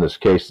twist in this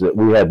case that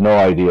we had no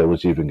idea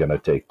was even going to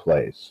take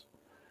place.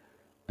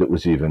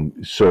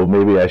 So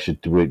maybe I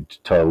should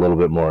tell a little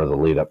bit more of the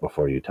lead up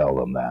before you tell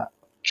them that.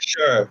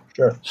 Sure.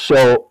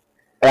 So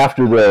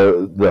after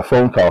the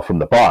phone call from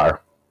the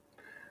bar,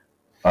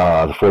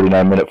 the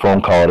 49-minute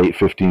phone call at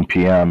 8:15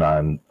 p.m.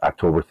 on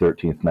October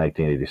 13th,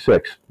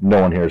 1986,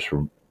 no one hears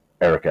from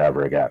Erica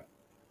ever again.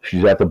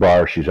 She's at the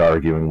bar. She's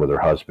arguing with her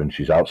husband.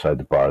 She's outside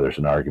the bar. There's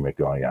an argument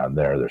going on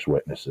there. There's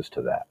witnesses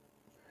to that.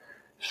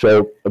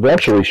 So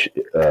eventually,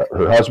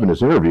 her husband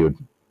is interviewed.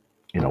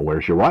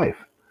 Where's your wife?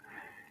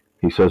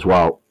 He says,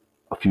 well,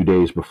 a few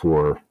days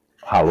before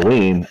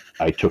Halloween,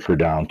 I took her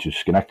down to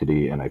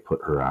Schenectady and I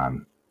put her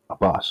on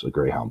a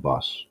Greyhound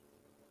bus,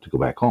 to go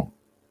back home.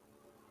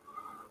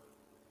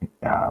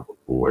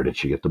 Where did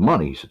she get the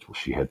money? He said, well,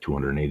 she had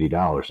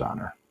 $280 on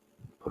her.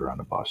 Put her on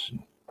the bus and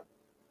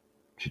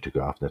she took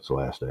off. That's the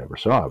last I ever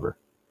saw of her.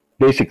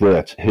 Basically,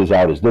 that's his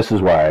out. This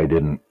is why I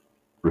didn't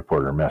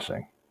report her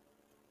missing,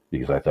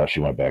 because I thought she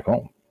went back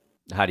home.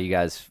 How do you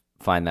guys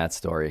find that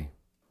story?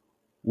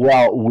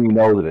 Well, we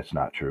know that it's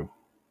not true.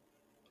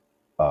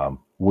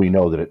 We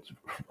know that it's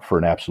for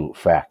an absolute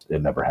fact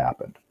it never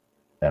happened.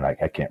 And I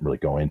can't really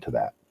go into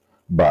that.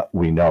 But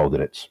we know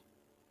that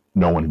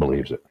no one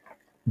believes it.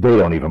 They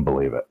don't even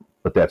believe it.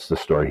 But that's the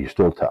story he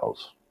still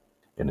tells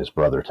and his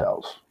brother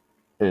tells.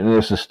 And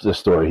this is the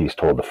story he's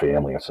told the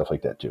family and stuff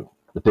like that too.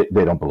 But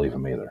they don't believe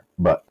him either.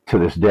 But to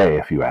this day,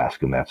 if you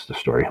ask him, that's the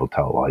story he'll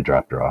tell. Well, I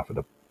dropped her off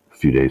a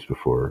few days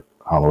before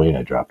Halloween.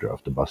 I dropped her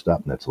off the bus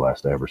stop, and that's the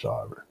last I ever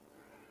saw of her.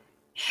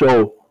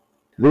 So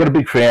they got a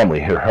big family.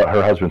 Her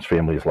husband's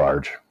family is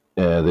large.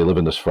 They live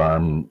in this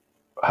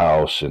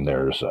farmhouse, and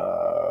there's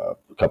a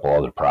couple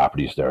other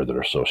properties there that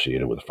are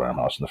associated with the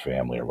farmhouse and the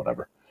family or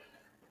whatever.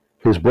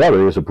 His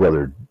brother is a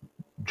brother,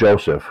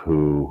 Joseph,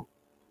 who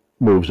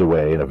moves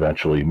away and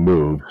eventually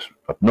moves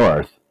up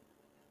north.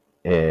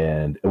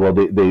 And, well,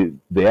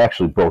 they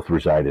actually both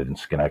resided in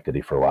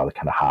Schenectady for a while. They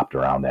kind of hopped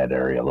around that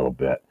area a little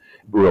bit.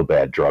 Real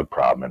bad drug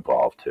problem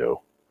involved, too.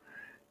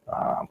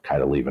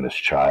 Kind of leaving his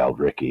child,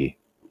 Ricky,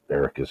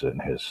 Erica's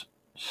and his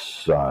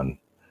son,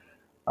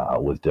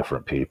 with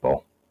different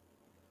people.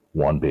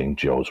 One being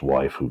Joe's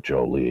wife, who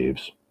Joe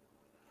leaves.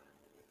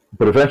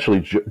 But eventually,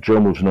 Joe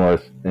moves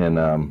north,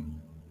 and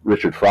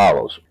Richard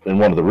follows. And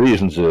one of the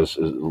reasons is,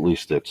 at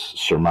least it's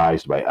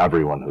surmised by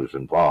everyone who's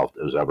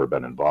ever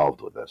been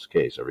involved with this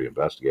case, every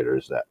investigator,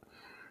 is that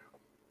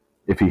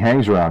if he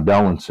hangs around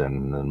Ellenson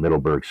in the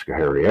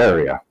Middleburg-Schoharie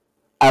area,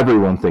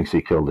 everyone thinks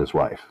he killed his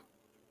wife.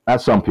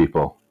 Not some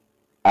people,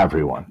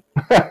 everyone.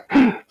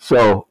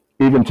 So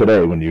even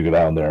today, when you go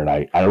down there, and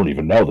I don't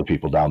even know the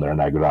people down there,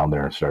 and I go down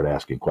there and start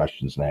asking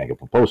questions and hang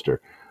up a poster,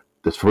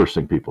 this first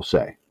thing people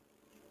say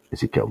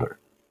is he killed her.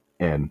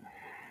 And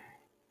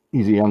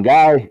he's a young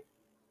guy.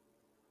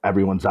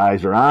 Everyone's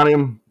eyes are on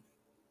him.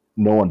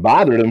 No one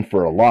bothered him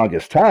for the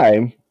longest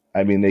time.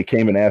 I mean, they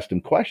came and asked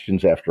him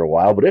questions after a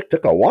while, but it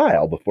took a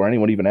while before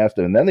anyone even asked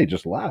him. And then they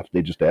just left.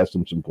 They just asked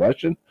him some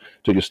questions,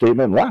 took a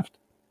statement, and left.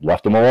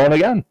 Left him alone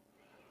again.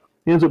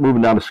 He ends up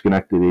moving down to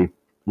Schenectady,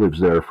 lives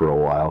there for a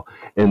while.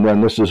 And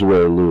then this is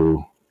where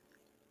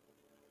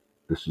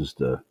this is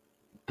the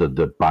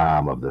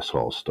bomb of this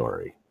whole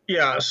story.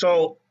 Yeah,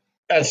 so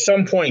at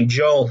some point,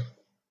 Joe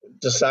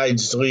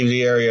decides to leave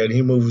the area, and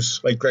he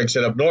moves, like Greg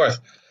said, up north.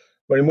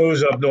 But he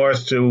moves up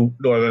north to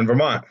northern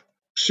Vermont,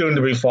 soon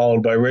to be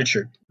followed by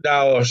Richard.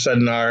 Now, all of a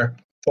sudden, our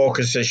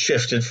focus has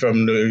shifted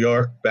from New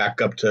York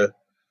back up to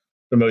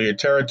familiar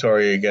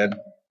territory again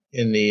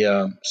in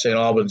the St.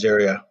 Albans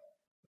area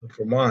of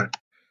Vermont.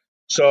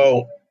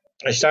 So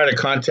I started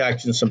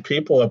contacting some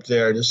people up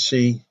there to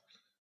see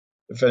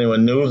if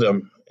anyone knew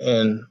them.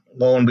 And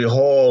lo and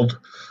behold,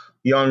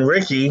 young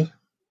Ricky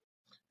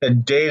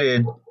had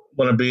dated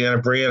one of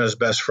Brianna's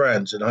best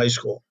friends in high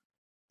school.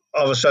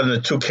 All of a sudden,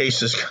 the two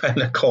cases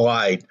kind of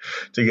collide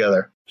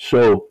together.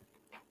 So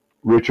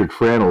Richard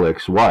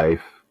Franelich's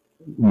wife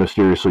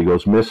mysteriously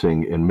goes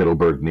missing in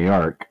Middleburg, New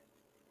York.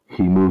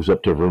 He moves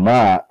up to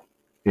Vermont,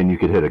 and you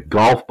could hit a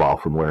golf ball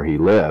from where he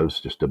lives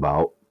just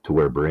about to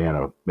where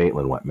Brianna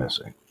Maitland went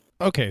missing.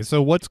 Okay,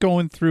 so what's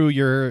going through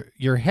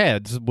your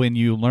heads when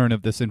you learn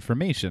of this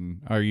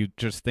information? Are you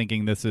just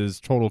thinking this is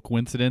total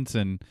coincidence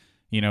and,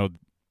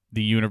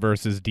 the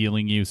universe is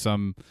dealing you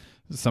some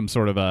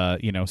sort of a,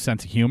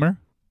 sense of humor?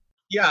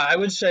 Yeah, I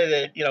would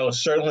say that,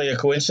 certainly a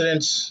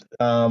coincidence.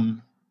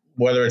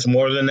 Whether it's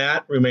more than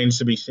that remains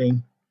to be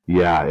seen.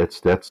 Yeah,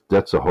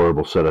 that's a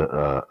horrible set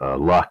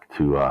of luck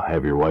to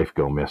have your wife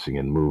go missing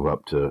and move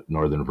up to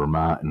northern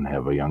Vermont and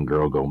have a young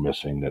girl go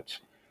missing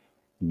that's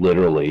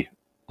literally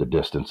the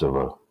distance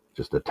of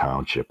just a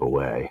township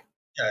away.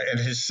 Yeah, and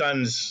his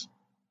son's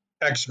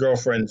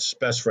ex-girlfriend's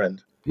best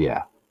friend.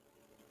 Yeah,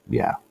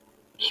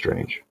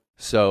 strange.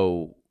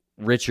 So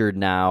Richard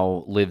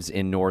now lives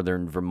in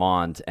northern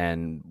Vermont,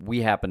 and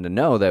we happen to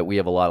know that we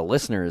have a lot of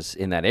listeners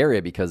in that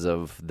area because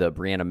of the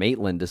Brianna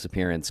Maitland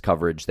disappearance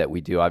coverage that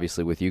we do,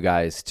 obviously, with you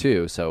guys,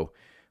 too. So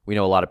we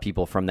know a lot of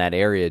people from that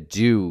area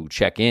do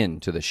check in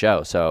to the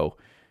show. So,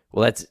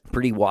 well, that's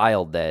pretty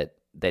wild that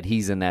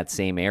he's in that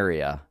same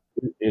area.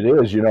 It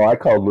is. I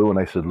called Lou and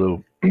I said,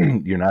 Lou,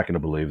 you're not going to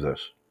believe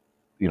this.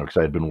 Because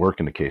I had been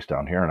working the case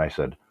down here, and I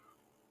said,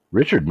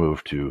 Richard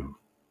moved to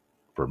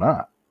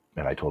Vermont.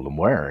 And I told him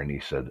where, and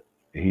he said,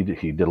 he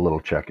did a little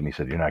check, and he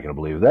said, you're not going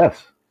to believe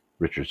this.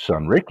 Richard's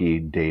son, Ricky,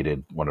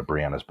 dated one of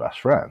Brianna's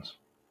best friends.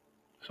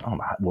 So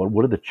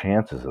what are the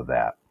chances of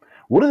that?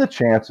 What are the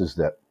chances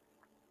that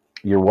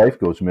your wife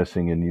goes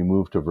missing and you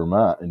move to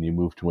Vermont and you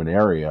move to an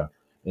area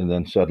and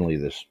then suddenly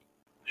this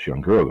young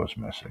girl goes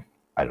missing?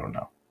 I don't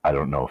know. I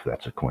don't know if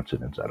that's a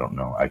coincidence. I don't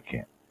know. I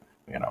can't,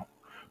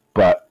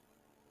 But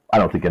I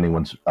don't think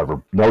anyone's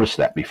ever noticed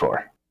that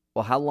before.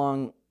 Well, how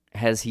long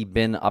has he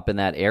been up in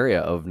that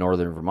area of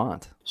northern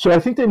Vermont? So I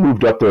think they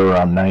moved up there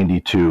around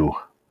 92.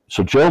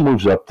 So Joe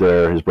moves up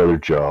there, his brother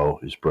Joe,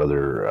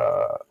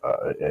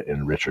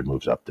 and Richard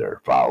moves up there,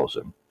 follows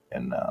him,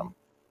 and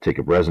take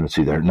up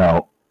residency there.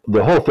 Now,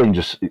 the whole thing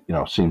just,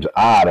 seems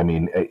odd. I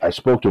mean, I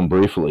spoke to him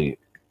briefly,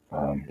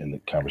 and the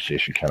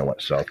conversation kind of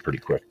went south pretty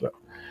quick, but,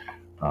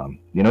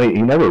 he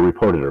never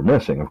reported her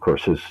missing. Of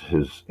course,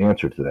 his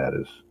answer to that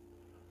is,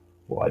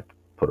 well, I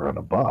put her on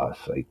a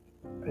bus. I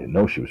didn't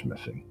know she was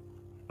missing.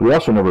 But we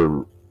also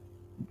never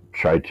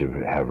tried to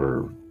have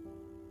her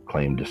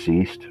claimed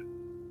deceased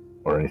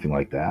or anything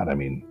like that. I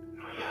mean,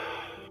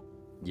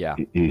 yeah,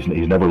 he's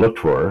never looked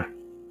for her.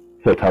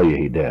 He'll tell you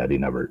he did. He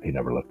never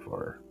looked for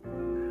her.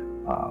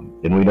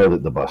 And we know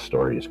that the bus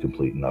story is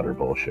complete and utter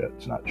bullshit.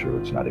 It's not true.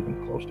 It's not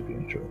even close to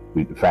being true.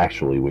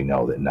 Factually, we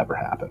know that it never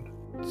happened.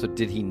 So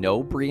did he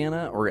know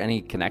Brianna or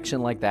any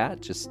connection like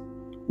that?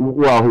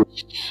 Well,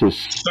 his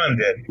son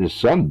did. His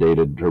son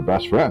dated her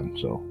best friend,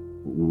 so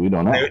we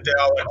don't know. They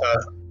all went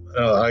to,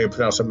 how you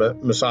pronounce it,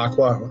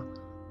 Massaquoi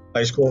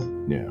High School?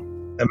 Yeah.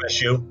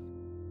 MSU.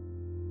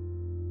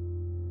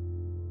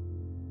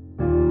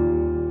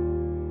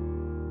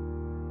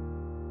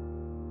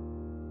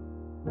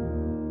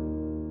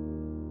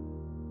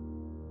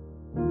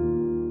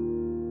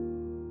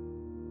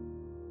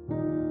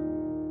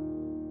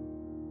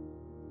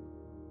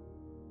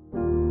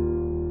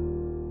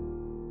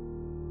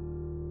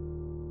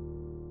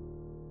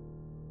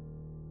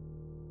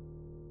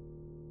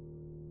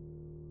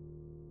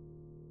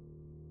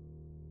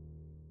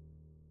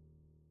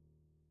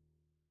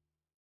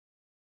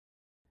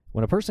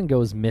 When a person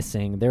goes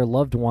missing, their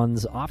loved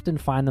ones often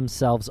find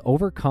themselves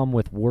overcome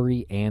with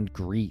worry and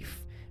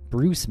grief.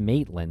 Bruce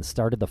Maitland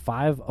started the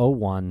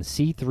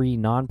 501c3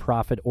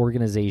 nonprofit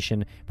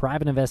organization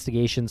Private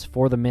Investigations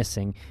for the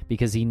Missing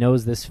because he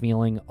knows this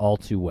feeling all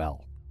too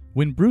well.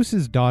 When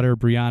Bruce's daughter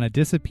Brianna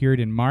disappeared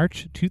in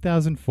March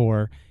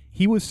 2004,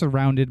 he was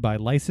surrounded by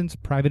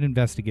licensed private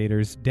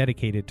investigators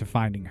dedicated to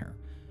finding her.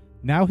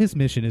 Now his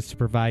mission is to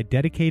provide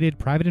dedicated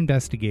private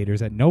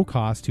investigators at no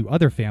cost to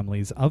other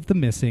families of the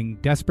missing,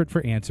 desperate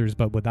for answers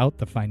but without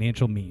the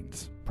financial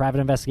means. Private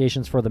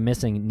Investigations for the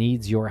Missing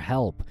needs your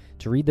help.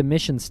 To read the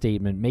mission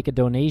statement, make a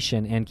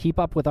donation, and keep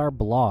up with our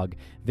blog,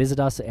 visit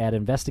us at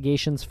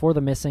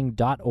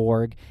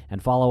investigationsforthemissing.org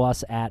and follow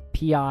us at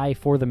PI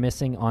for the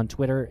Missing on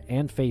Twitter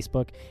and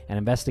Facebook and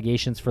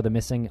Investigations for the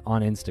Missing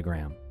on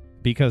Instagram.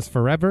 Because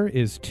forever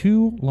is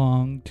too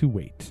long to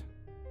wait.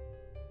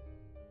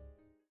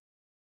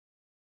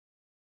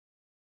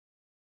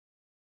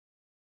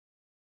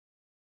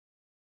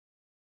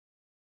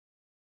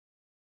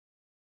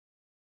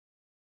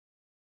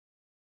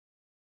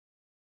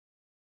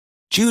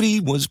 Judy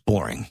was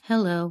boring.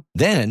 Hello.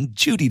 Then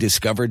Judy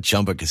discovered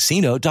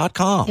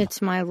ChumbaCasino.com.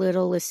 It's my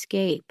little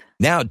escape.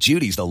 Now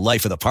Judy's the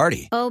life of the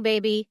party. Oh,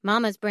 baby,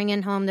 mama's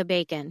bringing home the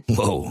bacon.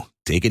 Whoa,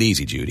 take it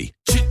easy, Judy.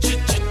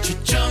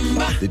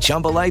 The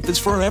Chumba life is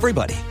for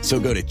everybody. So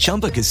go to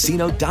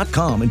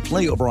ChumbaCasino.com and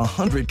play over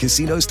 100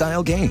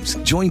 casino-style games.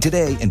 Join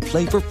today and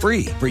play for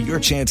free for your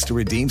chance to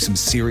redeem some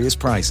serious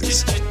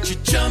prizes.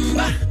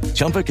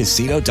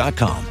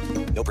 ChumbaCasino.com.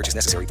 No purchase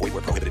necessary. Void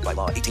where prohibited by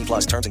law. 18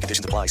 plus terms and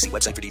conditions apply. See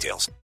website for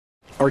details.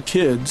 Our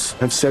kids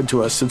have said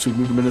to us since we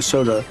moved to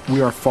Minnesota,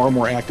 we are far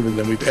more active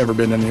than we've ever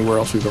been anywhere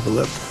else we've ever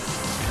lived.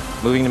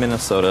 Moving to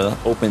Minnesota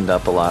opened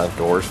up a lot of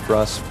doors for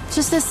us.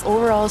 Just this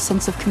overall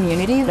sense of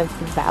community, the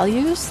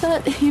values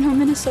that,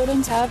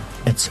 Minnesotans have.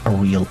 It's a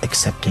real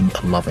accepting,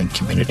 loving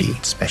community,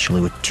 especially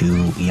with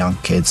 2 young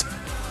kids.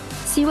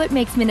 See what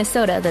makes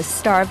Minnesota the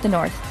star of the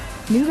North.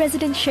 New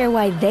residents share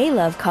why they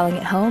love calling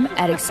it home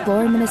at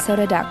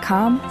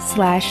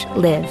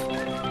exploreminnesota.com/live.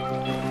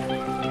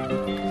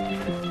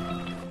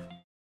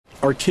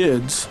 Our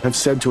kids have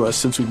said to us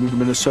since we moved to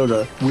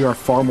Minnesota, we are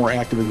far more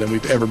active than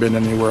we've ever been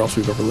anywhere else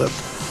we've ever lived.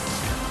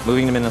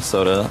 Moving to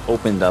Minnesota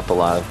opened up a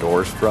lot of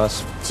doors for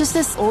us. Just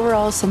this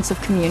overall sense of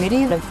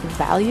community, the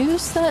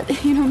values that,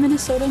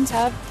 Minnesotans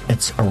have.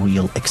 It's a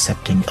real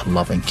accepting,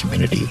 loving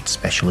community,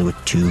 especially with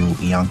 2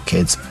 young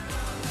kids.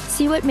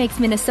 See what makes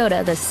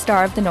Minnesota the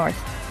star of the North.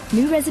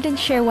 New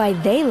residents share why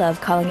they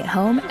love calling it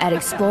home at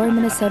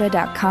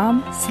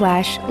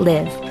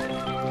exploreminnesota.com/live.